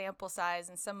holes, the sample size,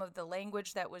 and some of the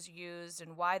language that was used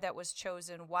and why that was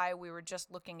chosen, why we were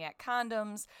just looking at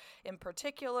condoms in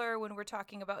particular when we're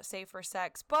talking about safer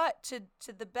sex. But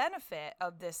to the benefit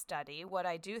of this study, what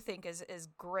I do think is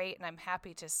great and I'm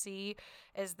happy to see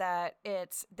is that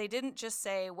they didn't just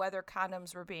say whether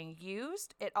condoms were being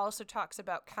used. It also talks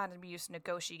about condom use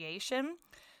negotiation.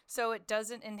 So it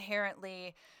doesn't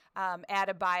inherently add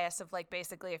a bias of like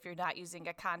basically if you're not using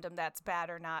a condom, that's bad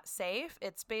or not safe.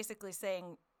 It's basically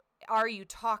saying, are you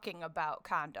talking about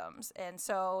condoms? And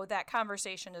so that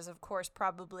conversation is, of course,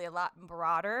 probably a lot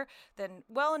broader than,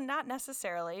 well, not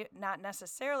necessarily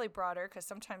broader, because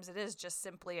sometimes it is just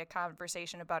simply a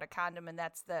conversation about a condom, and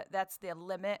that's the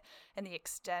limit and the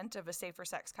extent of a safer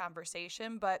sex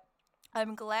conversation. But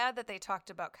I'm glad that they talked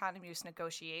about condom use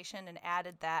negotiation and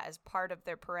added that as part of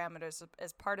their parameters,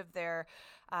 as part of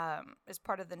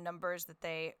the numbers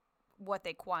that what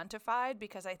they quantified,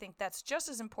 because I think that's just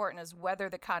as important as whether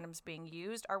the condom's being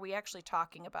used. Are we actually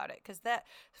talking about it? Because that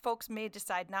folks may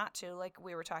decide not to, like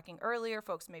we were talking earlier,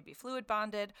 folks may be fluid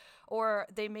bonded, or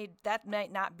that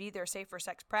might not be their safer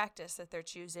sex practice that they're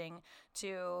choosing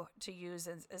to use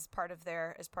as part of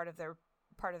their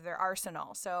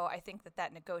arsenal. So I think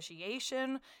that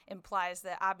negotiation implies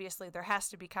that obviously there has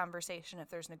to be conversation if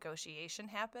there's negotiation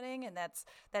happening, and that's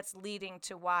leading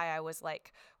to why I was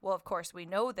like, well, of course we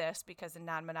know this, because in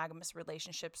non-monogamous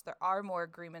relationships there are more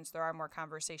agreements, there are more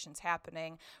conversations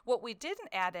happening. What we didn't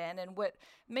add in, and what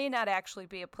may not actually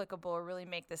be applicable or really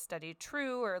make this study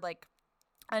true, or like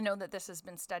I know that this has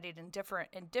been studied in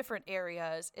different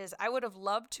areas, is I would have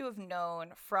loved to have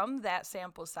known from that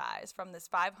sample size, from this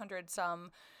 500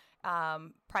 some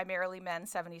primarily men,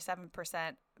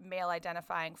 77% male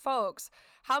identifying folks,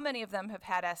 how many of them have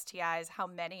had STIs, how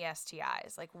many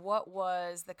STIs, like what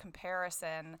was the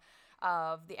comparison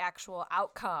of the actual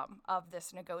outcome of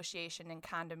this negotiation and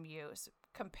condom use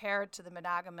compared to the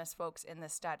monogamous folks in the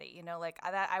study. You know, like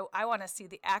I want to see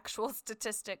the actual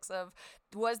statistics of,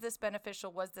 was this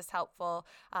beneficial? Was this helpful?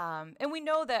 And we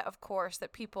know that, of course,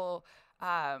 that people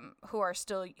who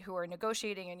are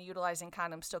negotiating and utilizing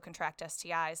condoms still contract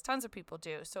STIs. Tons of people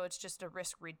do. So it's just a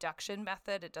risk reduction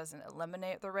method. It doesn't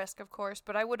eliminate the risk, of course,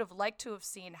 but I would have liked to have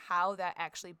seen how that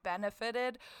actually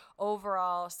benefited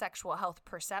overall sexual health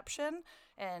perception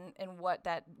and what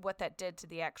that did to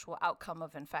the actual outcome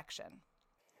of infection.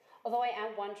 Although I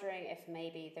am wondering if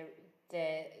maybe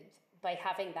the by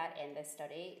having that in this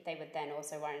study, they would then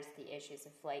also run into the issues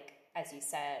of, like, as you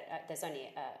said, there's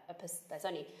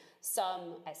only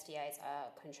some STIs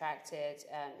are contracted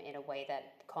in a way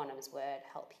that condoms would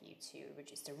help you to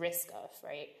reduce the risk of,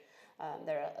 right?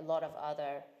 There are a lot of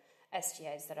other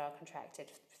STIs that are contracted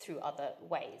through other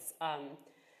ways,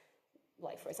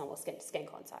 like, for example, skin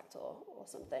contact or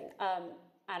something.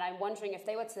 And I'm wondering if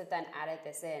they were to then added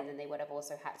this in, then they would have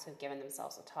also had to have given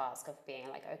themselves a task of being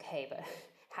like, okay, but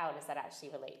how does that actually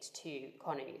relate to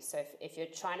condom use? So if you're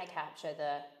trying to capture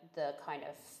the kind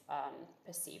of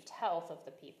perceived health of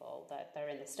the people that are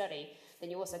in the study, then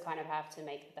you also kind of have to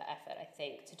make the effort, I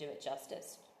think, to do it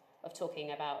justice of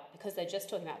talking about, because they're just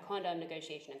talking about condom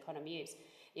negotiation and condom use,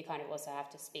 you kind of also have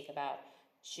to speak about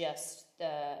just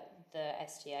the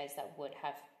STIs that would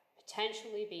have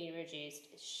potentially been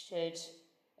reduced should,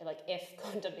 like, if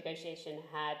condom negotiation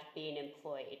had been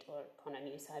employed or condom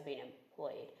use had been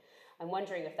employed. I'm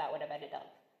wondering if that would have ended up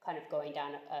kind of going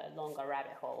down a longer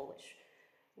rabbit hole,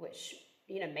 which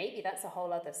you know, maybe that's a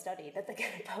whole other study that they're going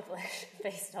to publish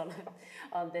based on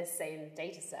this same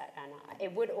data set. And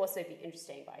it would also be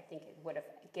interesting, but I think it would have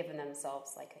given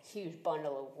themselves like a huge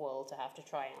bundle of wool to have to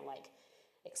try and like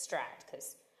extract,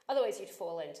 because otherwise you'd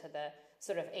fall into the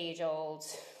sort of age-old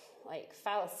like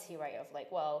fallacy, right, of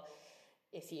like, well,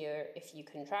 if you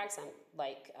contract some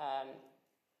like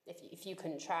if you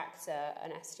contract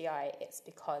an STI, it's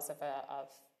because of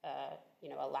you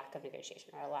know, a lack of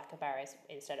negotiation or a lack of barriers,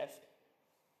 instead of,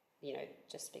 you know,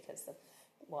 just because of,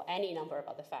 well, any number of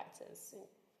other factors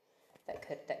that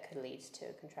could lead to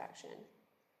a contraction.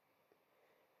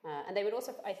 And they would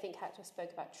also, I think, have to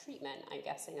spoke about treatment, I'm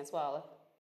guessing, as well.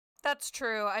 That's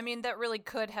true. I mean, that really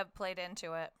could have played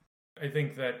into it. I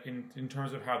think that in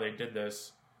terms of how they did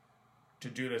this, to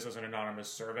do this as an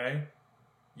anonymous survey,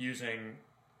 using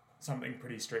something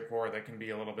pretty straightforward that can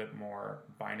be a little bit more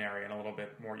binary and a little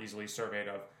bit more easily surveyed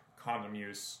of condom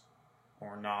use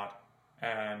or not,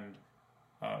 and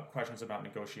questions about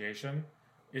negotiation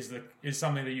is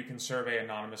something that you can survey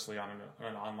anonymously on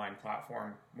an online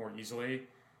platform more easily,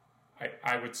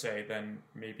 I would say, than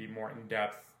maybe more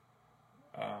in-depth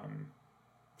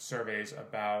surveys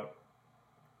about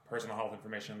personal health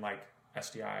information like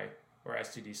STI or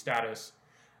STD status.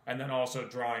 And then also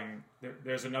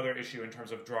there's another issue in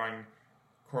terms of drawing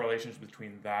correlations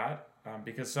between that,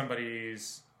 because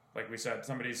somebody's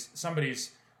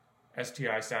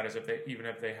STI status, even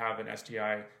if they have an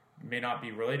STI, may not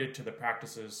be related to the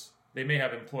practices. They may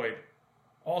have employed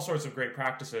all sorts of great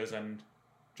practices and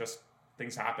just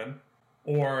things happen.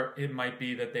 Or it might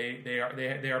be that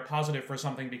they are positive for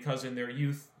something because in their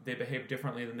youth they behaved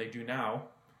differently than they do now,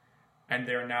 and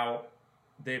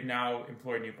they've now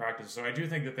employed new practices. So I do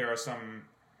think that there are some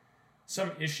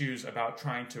issues about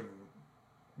trying to,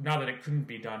 not that it couldn't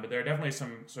be done, but there are definitely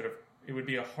some sort of, it would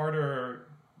be a harder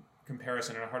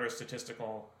comparison and a harder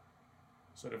statistical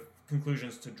sort of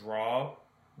conclusions to draw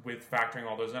with factoring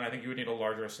all those in. I think you would need a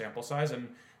larger sample size and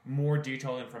more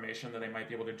detailed information than they might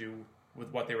be able to do with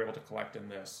what they were able to collect in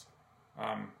this.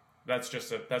 That's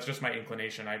just my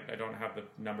inclination. I don't have the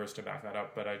numbers to back that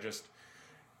up, but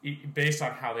based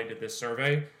on how they did this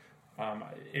survey,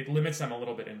 it limits them a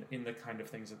little bit in the kind of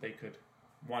things that they could,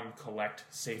 one, collect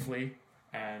safely,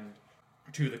 and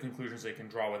two, the conclusions they can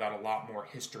draw without a lot more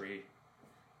history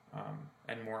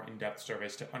and more in-depth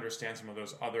surveys to understand some of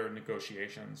those other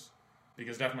negotiations.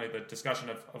 Because definitely the discussion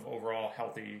of overall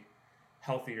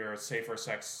healthier, safer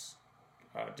sex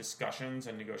discussions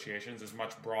and negotiations is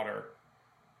much broader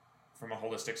from a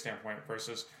holistic standpoint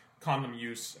versus condom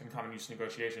use and condom use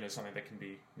negotiation is something that can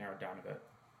be narrowed down a bit.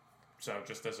 So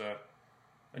just as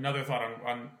another thought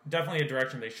on definitely a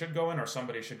direction they should go in or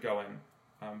somebody should go in,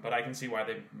 but I can see why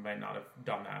they might not have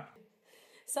done that.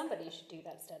 Somebody should do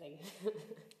that study.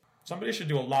 Somebody should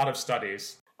do a lot of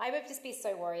studies. I would just be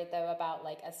so worried, though, about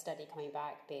like a study coming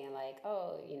back being like,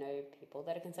 oh, people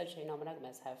that are consensually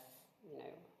non-monogamous have,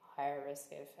 higher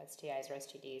risk of STIs or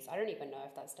STDs. I don't even know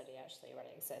if that study actually already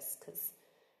exists,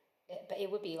 but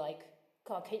it would be like,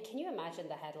 God, can you imagine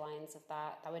the headlines of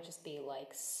that? That would just be like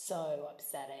so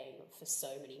upsetting for so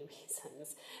many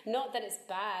reasons. Not that it's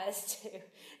bad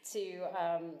to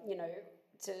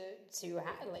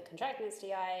contract an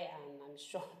STI, and I'm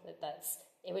sure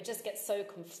it would just get so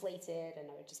conflated, and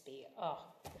I would just be, I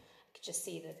could just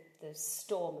see the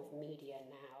storm of media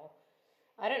now.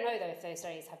 I don't know, though, if those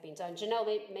studies have been done. Janelle,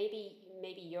 maybe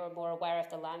you're more aware of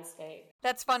the landscape.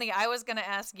 That's funny. I was going to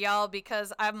ask y'all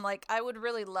because I'm like, I would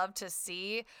really love to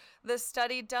see this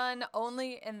study done,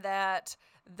 only in that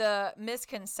the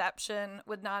misconception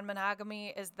with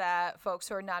non-monogamy is that folks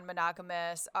who are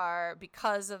non-monogamous are,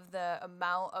 because of the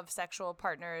amount of sexual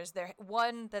partners,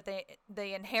 that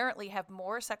they inherently have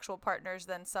more sexual partners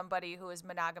than somebody who is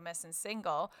monogamous and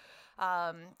single.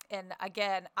 And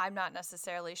again, I'm not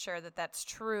necessarily sure that that's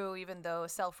true, even though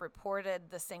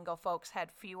self-reported the single folks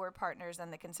had fewer partners than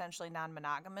the consensually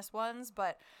non-monogamous ones.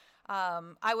 But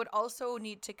I would also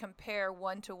need to compare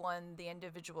one-to-one the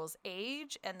individual's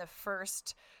age and the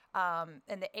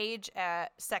age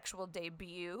at sexual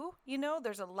debut.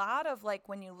 There's a lot of, like,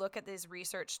 when you look at these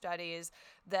research studies,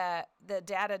 that the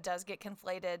data does get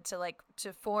conflated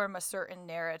to form a certain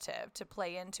narrative, to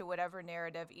play into whatever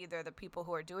narrative either the people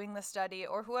who are doing the study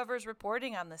or whoever's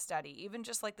reporting on the study. Even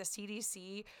just like the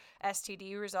CDC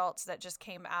STD results that just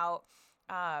came out,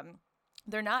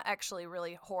 they're not actually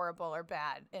really horrible or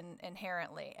bad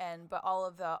inherently, but all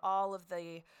of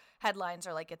the headlines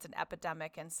are like it's an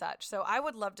epidemic and such. So I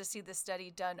would love to see this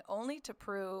study done only to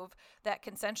prove that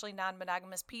consensually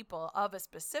non-monogamous people of a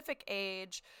specific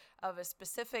age, of a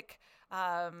specific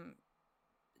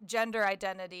gender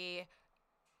identity,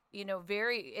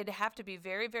 it'd have to be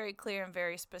very, very clear and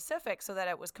very specific so that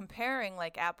it was comparing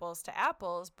like apples to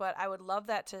apples. But I would love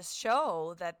that to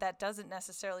show that doesn't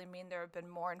necessarily mean there have been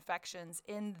more infections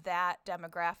in that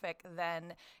demographic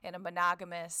than in a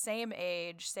monogamous, same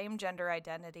age, same gender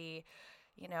identity.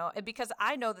 Because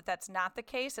I know that that's not the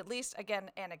case, at least, again,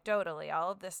 anecdotally.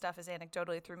 All of this stuff is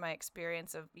anecdotally through my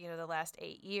experience of, the last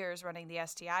 8 years running the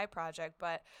STI project.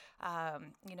 But,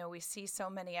 we see so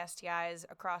many STIs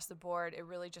across the board. It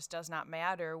really just does not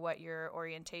matter what your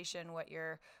orientation, what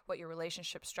your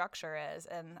relationship structure is.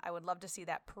 And I would love to see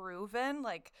that proven,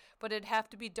 but it'd have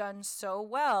to be done so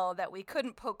well that we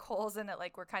couldn't poke holes in it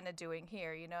like we're kind of doing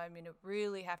here. It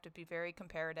really have to be very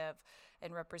comparative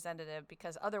and representative,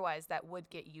 because otherwise that would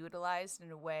get utilized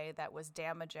in a way that was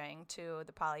damaging to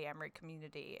the polyamory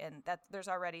community. And that there's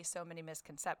already so many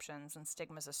misconceptions and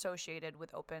stigmas associated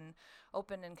with open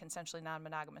and consensually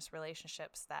non-monogamous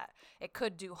relationships that it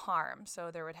could do harm.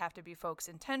 So there would have to be folks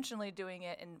intentionally doing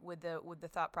it, and with the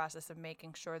thought process of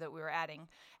making sure that we were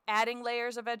adding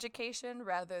layers of education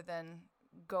rather than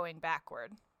going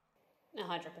backward.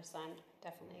 100%.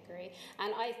 definitely agree.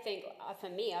 And I think for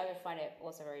me, I would find it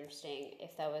also very interesting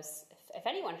if there was, if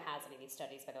anyone has any of these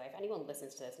studies, by the way, if anyone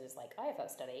listens to this and is like, I have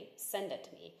that study, send it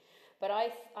to me. But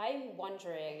I'm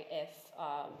wondering if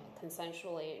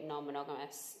consensually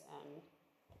non-monogamous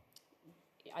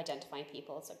identifying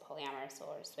people, so polyamorous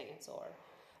or swingers or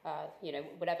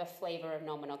whatever flavor of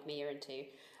non-monogamy you're into,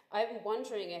 I'm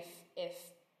wondering if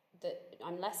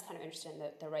I'm less kind of interested in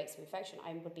the rates of infection.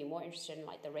 I would be more interested in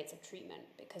like the rates of treatment,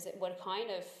 because it would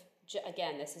kind of,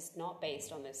 again, this is not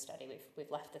based on this study. We've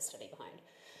left this study behind.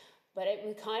 But it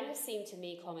would kind of seem to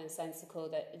me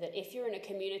commonsensical that if you're in a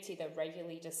community that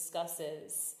regularly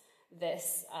discusses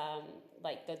this,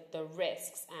 like the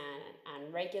risks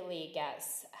and regularly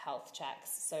gets health checks.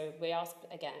 So we are,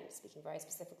 again, speaking very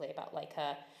specifically about like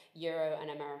a Euro and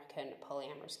American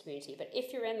polyamorous community. But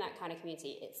if you're in that kind of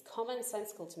community, it's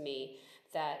commonsensical to me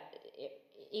that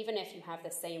even if you have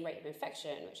the same rate of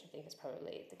infection, which I think is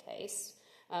probably the case,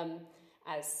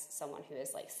 as someone who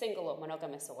is like single or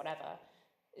monogamous or whatever,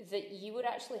 that you would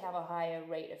actually have a higher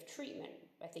rate of treatment,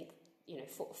 I think,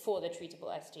 for the treatable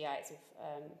STIs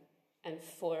and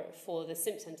for the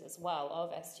symptoms as well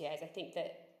of STIs. I think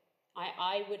that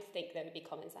I would think that it would be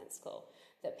commonsensical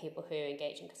that people who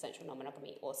engage in consensual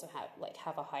non-monogamy also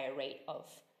have a higher rate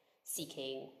of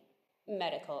seeking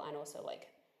medical and also like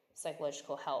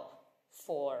psychological help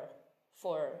for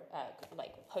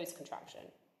like post-contraction.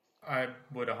 I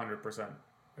would 100%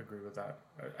 agree with that.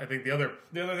 I think the other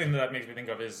thing that makes me think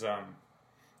of is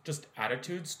just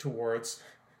attitudes towards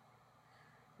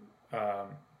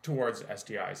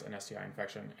STIs and STI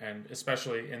infection, and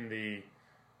especially in the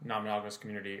non-monogamous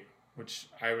community, which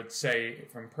I would say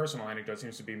from personal anecdote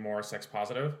seems to be more sex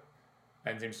positive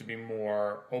and seems to be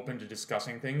more open to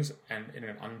discussing things and in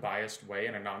an unbiased way,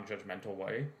 in a non-judgmental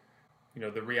way.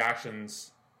 The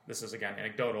reactions, this is again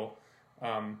anecdotal,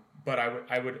 but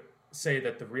I would say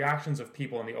that the reactions of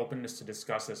people and the openness to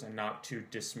discuss this and not to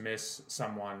dismiss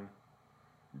someone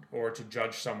or to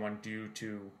judge someone due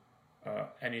to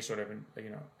any sort of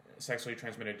sexually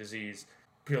transmitted disease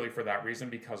purely for that reason,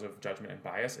 because of judgment and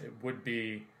bias, it would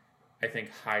be, I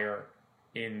think, higher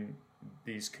in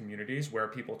these communities where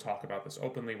people talk about this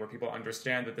openly, where people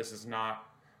understand that this is not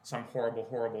some horrible,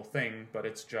 horrible thing, but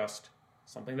it's just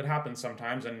something that happens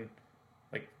sometimes, and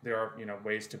like there are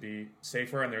ways to be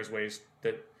safer, and there's ways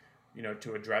that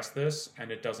to address this,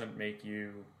 and it doesn't make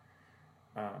you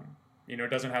it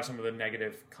doesn't have some of the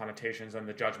negative connotations and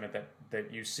the judgment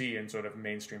that you see in sort of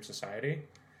mainstream society.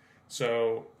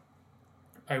 So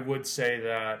I would say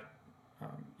that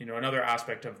another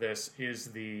aspect of this is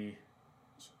and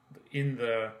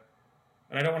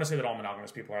I don't want to say that all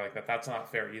monogamous people are like that. That's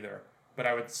not fair either. But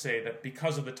I would say that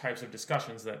because of the types of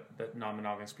discussions that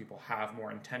non-monogamous people have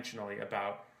more intentionally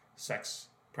about sex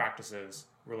practices,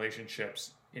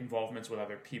 relationships, involvements with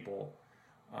other people,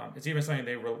 it's even something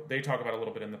they talk about a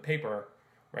little bit in the paper,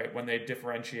 right? When they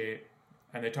differentiate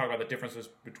and they talk about the differences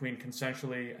between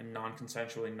consensually and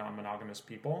non-consensually non-monogamous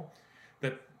people,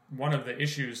 that one of the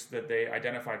issues that they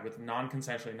identified with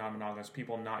non-consensually non-monogamous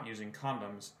people not using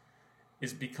condoms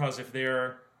is because if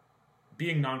they're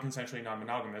being non-consensually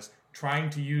non-monogamous,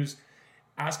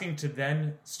 asking to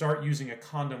then start using a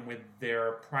condom with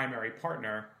their primary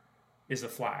partner is a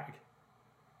flag.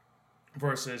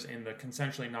 Versus in the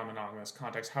consensually non-monogamous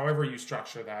context, however you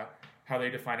structure that, how they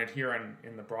define it here and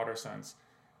in the broader sense,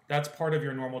 that's part of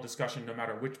your normal discussion no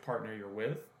matter which partner you're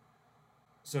with.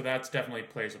 So that's definitely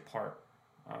plays a part.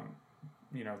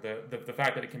 The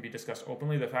fact that it can be discussed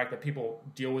openly, the fact that people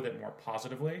deal with it more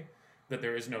positively, that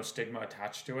there is no stigma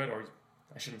attached to it, or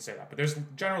I shouldn't say that, but there's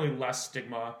generally less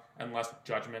stigma and less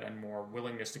judgment and more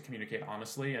willingness to communicate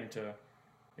honestly and to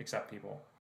accept people.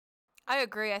 I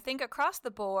agree. I think across the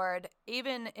board,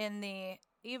 even in the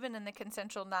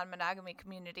consensual non-monogamy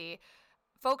community,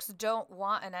 folks don't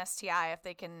want an STI if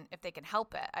they can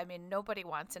help it. I mean, nobody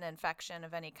wants an infection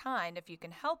of any kind if you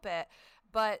can help it,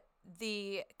 but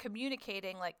the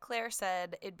communicating, like Claire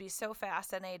said, it'd be so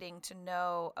fascinating to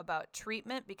know about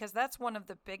treatment, because that's one of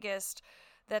the biggest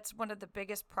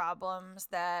problems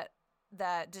that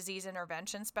disease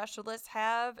intervention specialists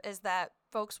have, is that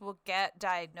folks will get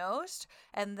diagnosed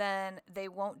and then they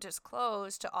won't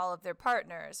disclose to all of their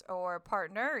partners or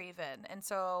partner even. And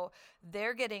so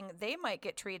they might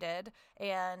get treated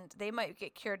and they might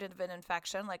get cured of an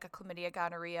infection like a chlamydia,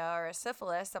 gonorrhea, or a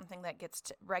syphilis, something that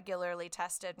gets regularly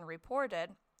tested and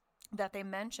reported. that they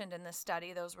mentioned in this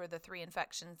study. Those were the 3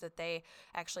 infections that they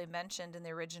actually mentioned in the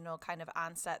original kind of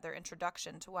onset, their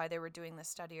introduction to why they were doing this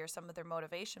study, or some of their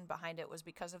motivation behind it was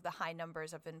because of the high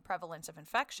numbers of prevalence of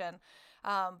infection.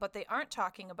 But they aren't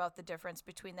talking about the difference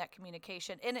between that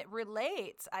communication. And it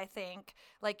relates, I think,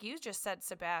 like you just said,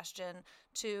 Sebastian,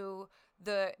 to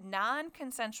the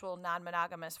non-consensual,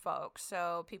 non-monogamous folks.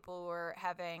 So people who are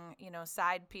having,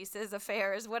 side pieces,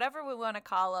 affairs, whatever we want to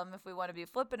call them, if we want to be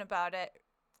flippant about it,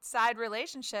 side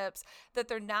relationships that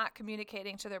they're not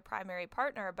communicating to their primary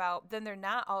partner about, then they're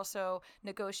not also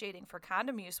negotiating for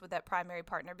condom use with that primary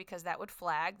partner, because that would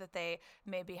flag that they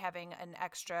may be having an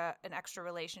extra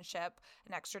relationship,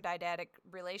 an extradidatic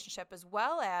relationship, as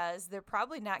well as they're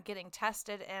probably not getting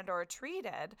tested and or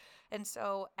treated. And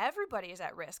so everybody is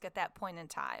at risk at that point in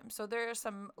time. So there are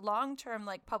some long-term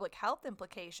public health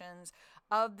implications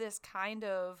of this kind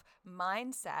of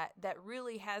mindset that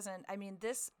really hasn't,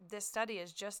 this study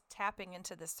is just tapping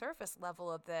into the surface level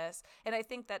of this. And I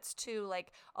think that's too,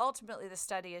 ultimately the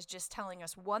study is just telling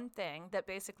us one thing, that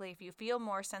basically if you feel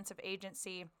more sense of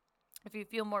agency, if you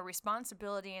feel more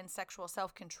responsibility and sexual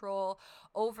self-control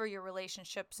over your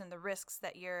relationships and the risks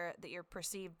that you're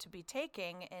perceived to be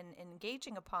taking and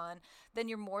engaging upon, then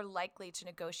you're more likely to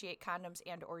negotiate condoms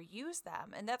and or use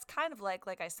them. And that's kind of like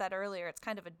I said earlier, it's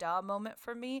kind of a duh moment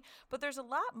for me, but there's a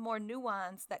lot more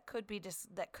nuance that could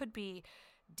be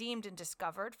deemed and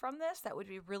discovered from this that would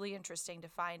be really interesting to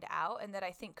find out, and that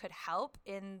I think could help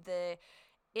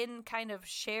in kind of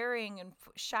sharing and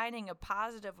shining a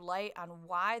positive light on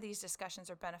why these discussions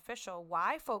are beneficial,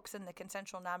 why folks in the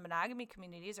consensual non-monogamy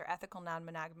communities or ethical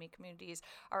non-monogamy communities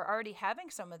are already having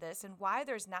some of this, and why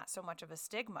there's not so much of a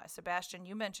stigma. Sebastian,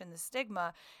 you mentioned the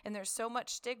stigma, and there's so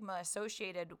much stigma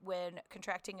associated when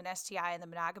contracting an STI in the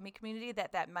monogamy community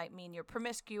that might mean you're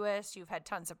promiscuous, you've had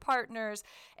tons of partners.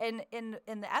 And in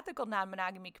the ethical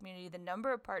non-monogamy community, the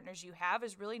number of partners you have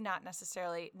is really not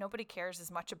necessarily, nobody cares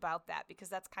as much about that, because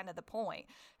that's kind of the point,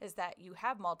 is that you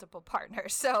have multiple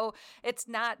partners. So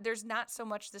there's not so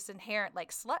much this inherent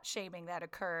slut shaming that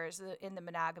occurs in the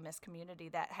monogamous community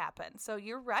that happens. So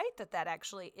you're right that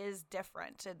actually is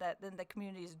different, and that then the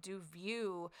communities do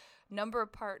view number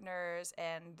of partners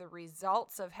and the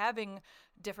results of having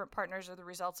different partners, or the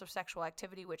results of sexual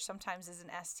activity, which sometimes is an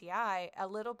STI, a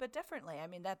little bit differently.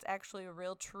 That's actually a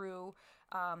real true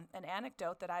an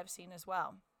anecdote that I've seen as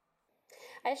well.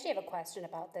 I actually have a question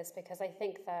about this, because I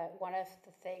think that one of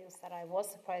the things that I was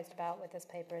surprised about with this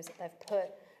paper is that they've put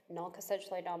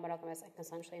non-consensually non-monogamous and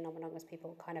consensually non-monogamous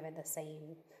people kind of in the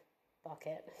same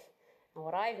bucket. And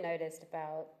what I've noticed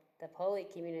about the poly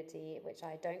community, which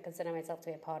I don't consider myself to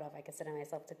be a part of, I consider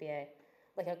myself to be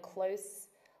a close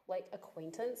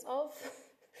acquaintance of,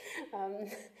 and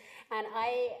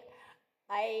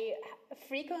I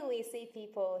frequently see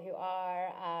people who are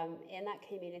in that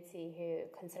community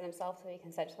who consider themselves to be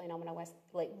consensually non-monogamous,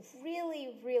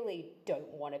 really, really don't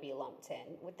want to be lumped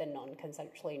in with the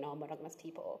non-consensually non-monogamous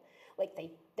people.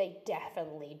 They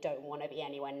definitely don't want to be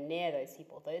anywhere near those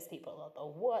people. Those people are the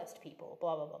worst people,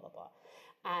 blah, blah, blah, blah, blah.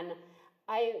 And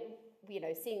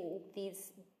seeing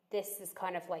this is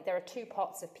kind of there are 2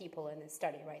 pots of people in this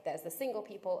study, right? There's the single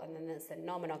people, and then there's the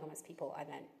non-monogamous people, and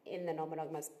then in the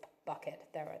non-monogamous bucket,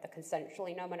 there are the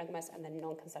consensually non-monogamous and the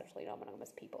non-consensually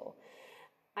non-monogamous people.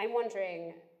 I'm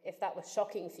wondering if that was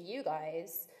shocking for you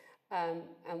guys, and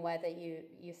whether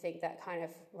you think that kind of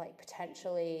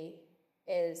potentially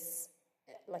is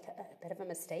a bit of a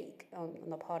mistake on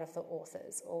the part of the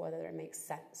authors, or whether it makes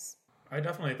sense. I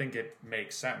definitely think it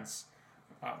makes sense.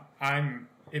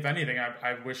 If anything,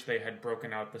 I wish they had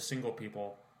broken out the single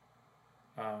people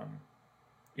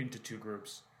into 2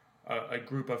 groups. A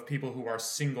group of people who are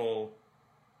single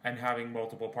and having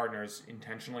multiple partners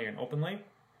intentionally and openly,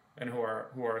 and who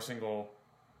are single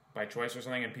by choice or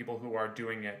something, and people who are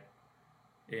doing it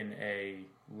in a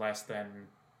less than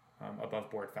above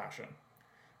board fashion.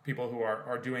 People who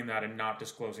are doing that and not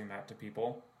disclosing that to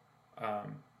people,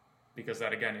 because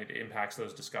that, again, it impacts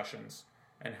those discussions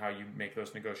and how you make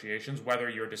those negotiations, whether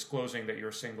you're disclosing that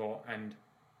you're single and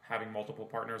having multiple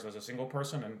partners as a single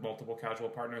person and multiple casual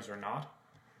partners or not.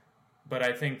 But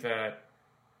I think that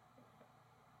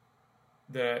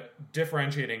the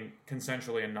differentiating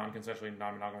consensually and non-consensually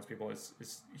non-monogamous people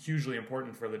is hugely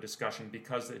important for the discussion,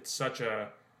 because it's such a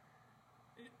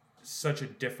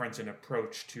difference in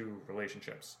approach to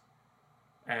relationships.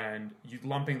 And you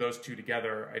lumping those 2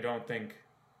 together, I don't think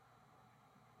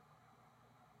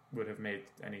would have made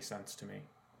any sense to me.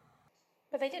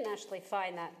 But they didn't actually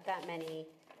find that many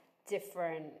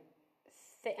different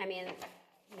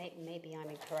maybe I'm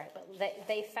incorrect, but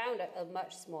they found a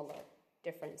much smaller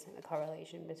difference in the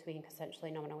correlation between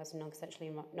consensually non-monogamous and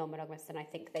non-consensually non-monogamous than I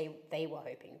think they were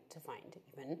hoping to find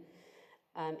even.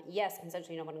 Yes,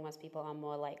 consensually non-monogamous people are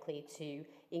more likely to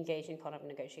engage in condom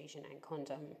negotiation and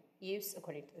condom use,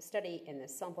 according to the study in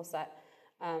this sample set.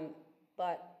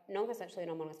 But non-consensually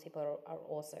non-monogamous people are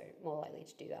also more likely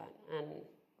to do that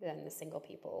than the single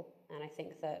people. And I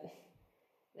think that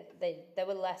there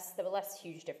were less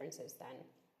huge differences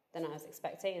than I was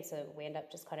expecting, and so we end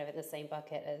up just kind of in the same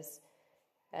bucket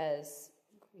as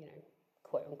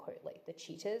quote unquote, like the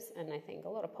cheaters. And I think a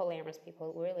lot of polyamorous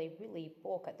people really, really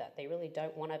balk at that. They really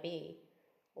don't want to be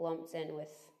lumped in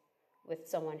with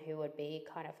someone who would be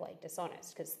kind of like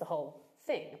dishonest, because the whole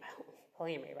thing about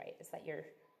polyamory, right, is that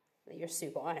you're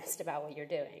super honest about what you're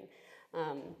doing.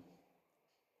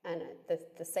 And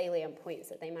the salient points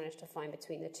that they managed to find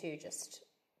between the two just,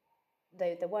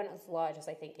 they weren't as large as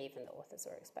I think even the authors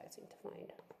were expecting to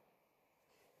find.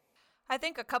 I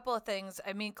think a couple of things.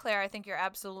 I mean, Claire, I think you're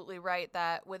absolutely right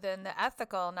that within the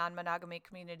ethical non-monogamy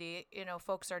community,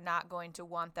 folks are not going to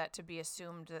want that to be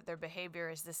assumed that their behavior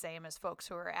is the same as folks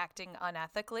who are acting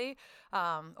unethically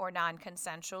or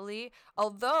non-consensually.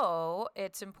 Although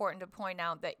it's important to point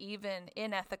out that even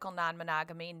in ethical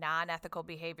non-monogamy, non-ethical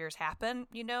behaviors happen,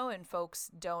 and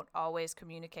folks don't always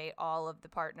communicate all of the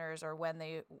partners or when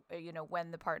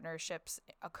when the partnerships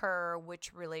occur,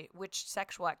 which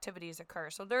sexual activities occur.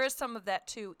 So there is some of that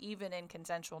too, even in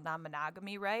consensual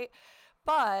non-monogamy, right?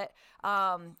 But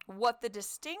what the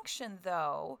distinction,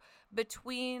 though,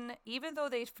 between, even though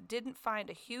they didn't find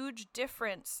a huge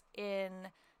difference in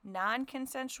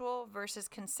non-consensual versus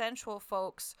consensual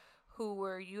folks who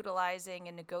were utilizing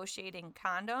and negotiating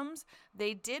condoms,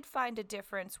 they did find a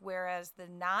difference, whereas the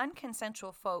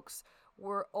non-consensual folks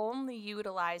were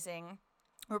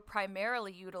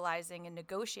primarily utilizing and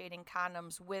negotiating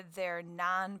condoms with their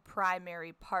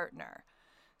non-primary partner.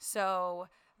 So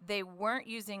they weren't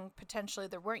using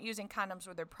condoms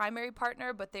with their primary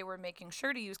partner, but they were making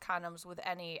sure to use condoms with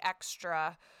any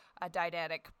extra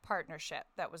dyadic partnership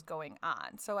that was going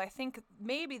on. So I think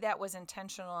maybe that was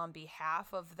intentional on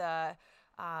behalf of the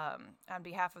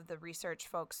research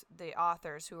folks, the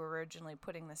authors who were originally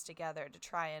putting this together, to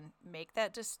try and make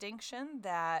that distinction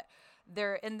that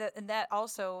and that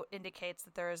also indicates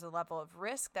that there is a level of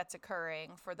risk that's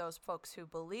occurring for those folks who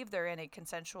believe they're in a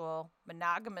consensual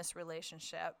monogamous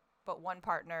relationship, but one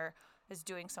partner is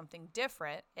doing something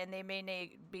different, and they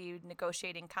may be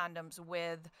negotiating condoms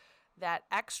with that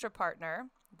extra partner,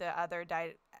 the other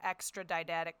extra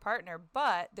dyadic partner,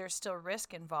 but there's still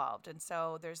risk involved. And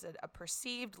so there's a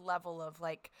perceived level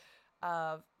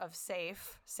of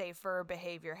safer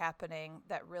behavior happening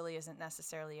that really isn't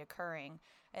necessarily occurring.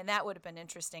 And that would have been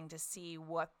interesting to see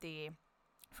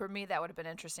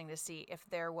if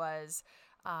there was,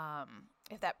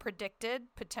 if that predicted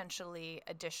potentially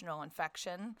additional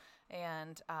infection.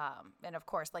 And of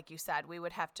course, like you said,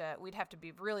 we'd have to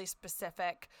be really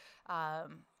specific,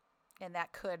 and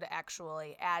that could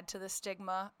actually add to the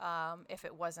stigma if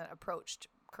it wasn't approached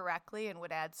correctly, and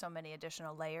would add so many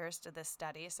additional layers to this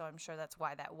study. So I'm sure that's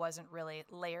why that wasn't really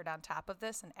layered on top of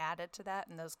this and added to that,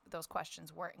 and those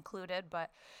questions weren't included.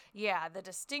 But yeah, the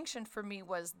distinction for me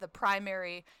was the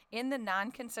primary, in the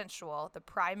non-consensual, the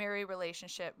primary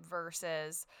relationship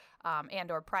versus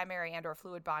and or primary and or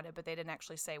fluid bonded, but they didn't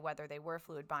actually say whether they were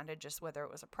fluid bonded, just whether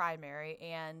it was a primary,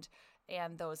 and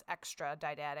those extra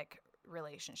dyadic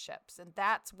relationships. And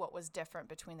that's what was different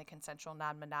between the consensual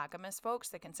non-monogamous folks.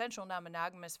 The consensual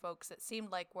non-monogamous folks, it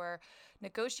seemed like, were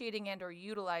negotiating and or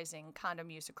utilizing condom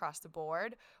use across the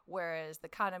board, whereas the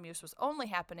condom use was only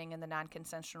happening in the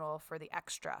non-consensual for the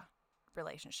extra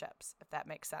relationships, if that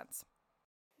makes sense.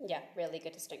 Yeah, really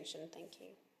good distinction. Thank you.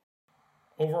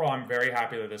 Overall, I'm very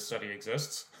happy that this study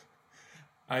exists.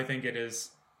 I think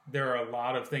there are a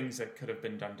lot of things that could have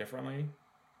been done differently,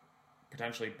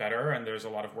 potentially better, and there's a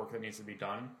lot of work that needs to be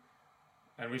done.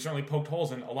 And we certainly poked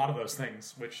holes in a lot of those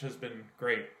things, which has been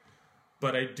great.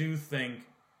 But I do think,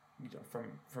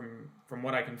 from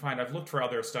what I can find, I've looked for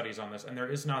other studies on this, and there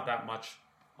is not that much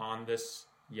on this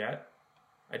yet.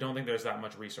 I don't think there's that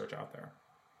much research out there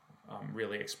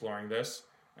really exploring this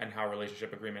and how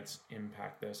relationship agreements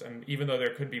impact this. And even though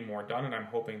there could be more done, and I'm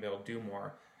hoping they'll do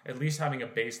more, at least having a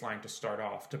baseline to start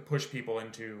off, to push people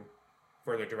into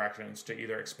further directions, to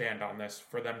either expand on this,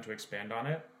 for them to expand on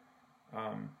it.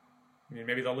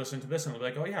 Maybe they'll listen to this and they'll be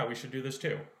like, oh yeah, we should do this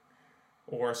too.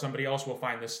 Or somebody else will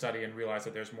find this study and realize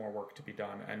that there's more work to be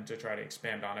done, and to try to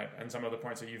expand on it. And some of the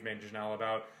points that you've made, Janelle,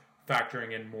 about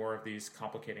factoring in more of these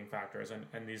complicating factors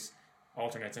and these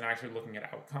alternates, and actually looking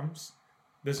at outcomes.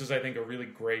 This is, I think, a really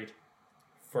great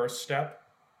first step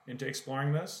into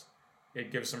exploring this.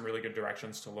 it gives some really good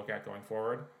directions to look at going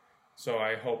forward. So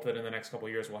I hope that in the next couple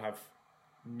of years we'll have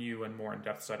new and more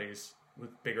in-depth studies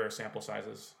with bigger sample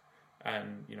sizes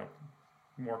and,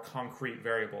 more concrete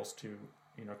variables to,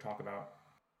 talk about.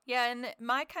 Yeah, and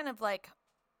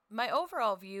my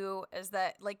overall view is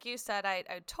that, like you said, I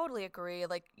totally agree.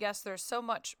 Like, yes, there's so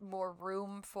much more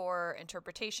room for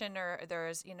interpretation, or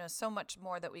there's, so much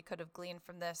more that we could have gleaned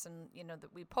from this, and,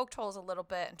 that we poked holes a little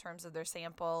bit in terms of their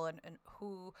sample and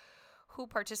who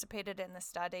participated in the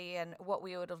study and what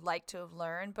we would have liked to have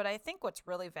learned. But I think what's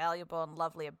really valuable and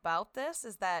lovely about this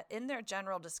is that in their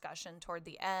general discussion toward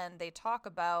the end, they talk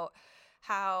about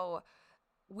how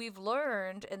we've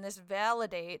learned, and this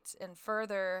validates and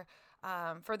further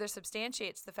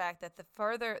substantiates the fact that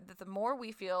the more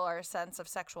we feel our sense of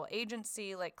sexual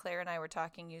agency, like Claire and I were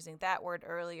talking using that word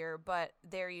earlier, but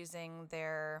they're using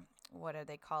their, what do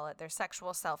they call it, their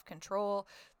sexual self-control.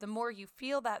 The more you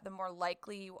feel that, the more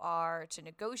likely you are to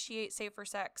negotiate safer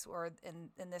sex, or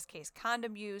in this case,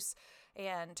 condom use,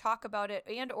 and talk about it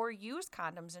and or use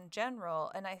condoms in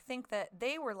general. And I think that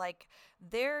they were like,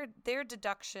 their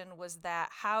deduction was that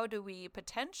how do we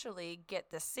potentially get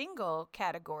the single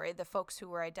category, the folks who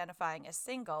were identifying as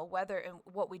single, and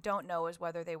what we don't know is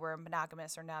whether they were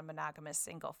monogamous or non-monogamous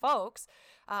single folks,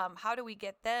 how do we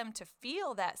get them to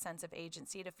feel that sense of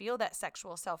agency, to feel that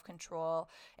sexual self-control?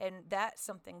 And that's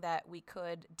something that we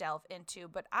could delve into.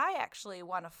 But I actually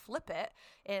want to flip it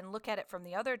and look at it from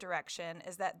the other direction,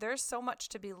 is that there's so much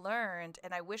to be learned,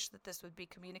 and I wish that this would be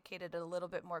communicated a little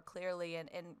bit more clearly and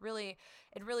really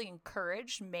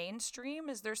encouraged mainstream.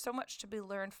 Is there's so much to be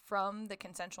learned from the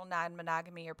consensual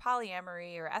non-monogamy or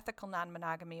polyamory or ethical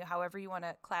non-monogamy, however you want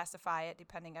to classify it,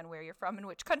 depending on where you're from and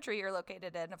which country you're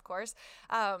located in, of course.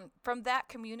 From that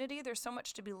community, there's so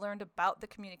much to be learned about the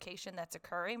communication that's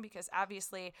occurring, because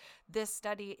obviously this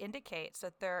study indicates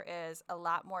that there is a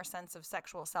lot more sense of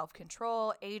sexual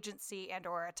self-control, agency, and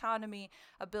or autonomy,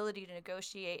 ability to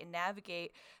negotiate and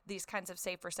navigate these kinds of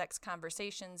safer sex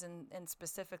conversations, and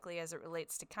specifically as it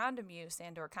relates to condom use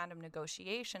and or condom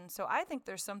negotiation. So I think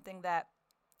there's something that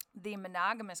the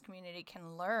monogamous community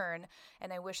can learn,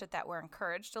 and I wish that were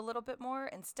encouraged a little bit more,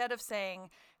 instead of saying,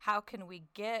 how can we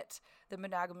get the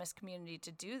monogamous community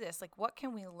to do this? Like, what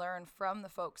can we learn from the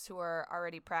folks who are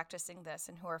already practicing this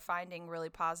and who are finding really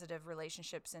positive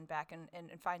relationships and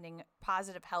finding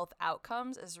positive health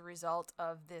outcomes as a result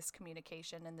of this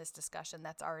communication and this discussion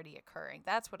that's already occurring?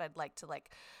 That's what I'd like to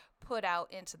put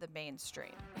out into the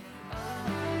mainstream.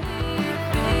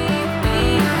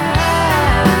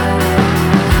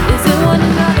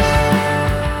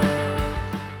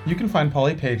 You can find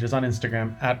Polly Pages on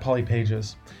Instagram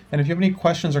 @PollyPages. And if you have any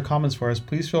questions or comments for us,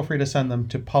 please feel free to send them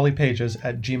to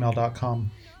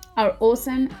pollypages@gmail.com. Our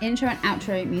awesome intro and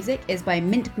outro music is by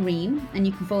Mint Green, and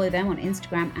you can follow them on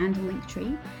Instagram and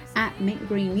Linktree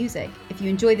 @MintGreenMusic. If you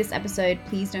enjoyed this episode,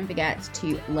 please don't forget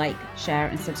to like, share,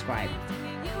 and subscribe.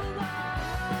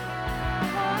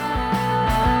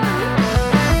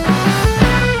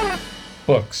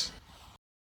 Books.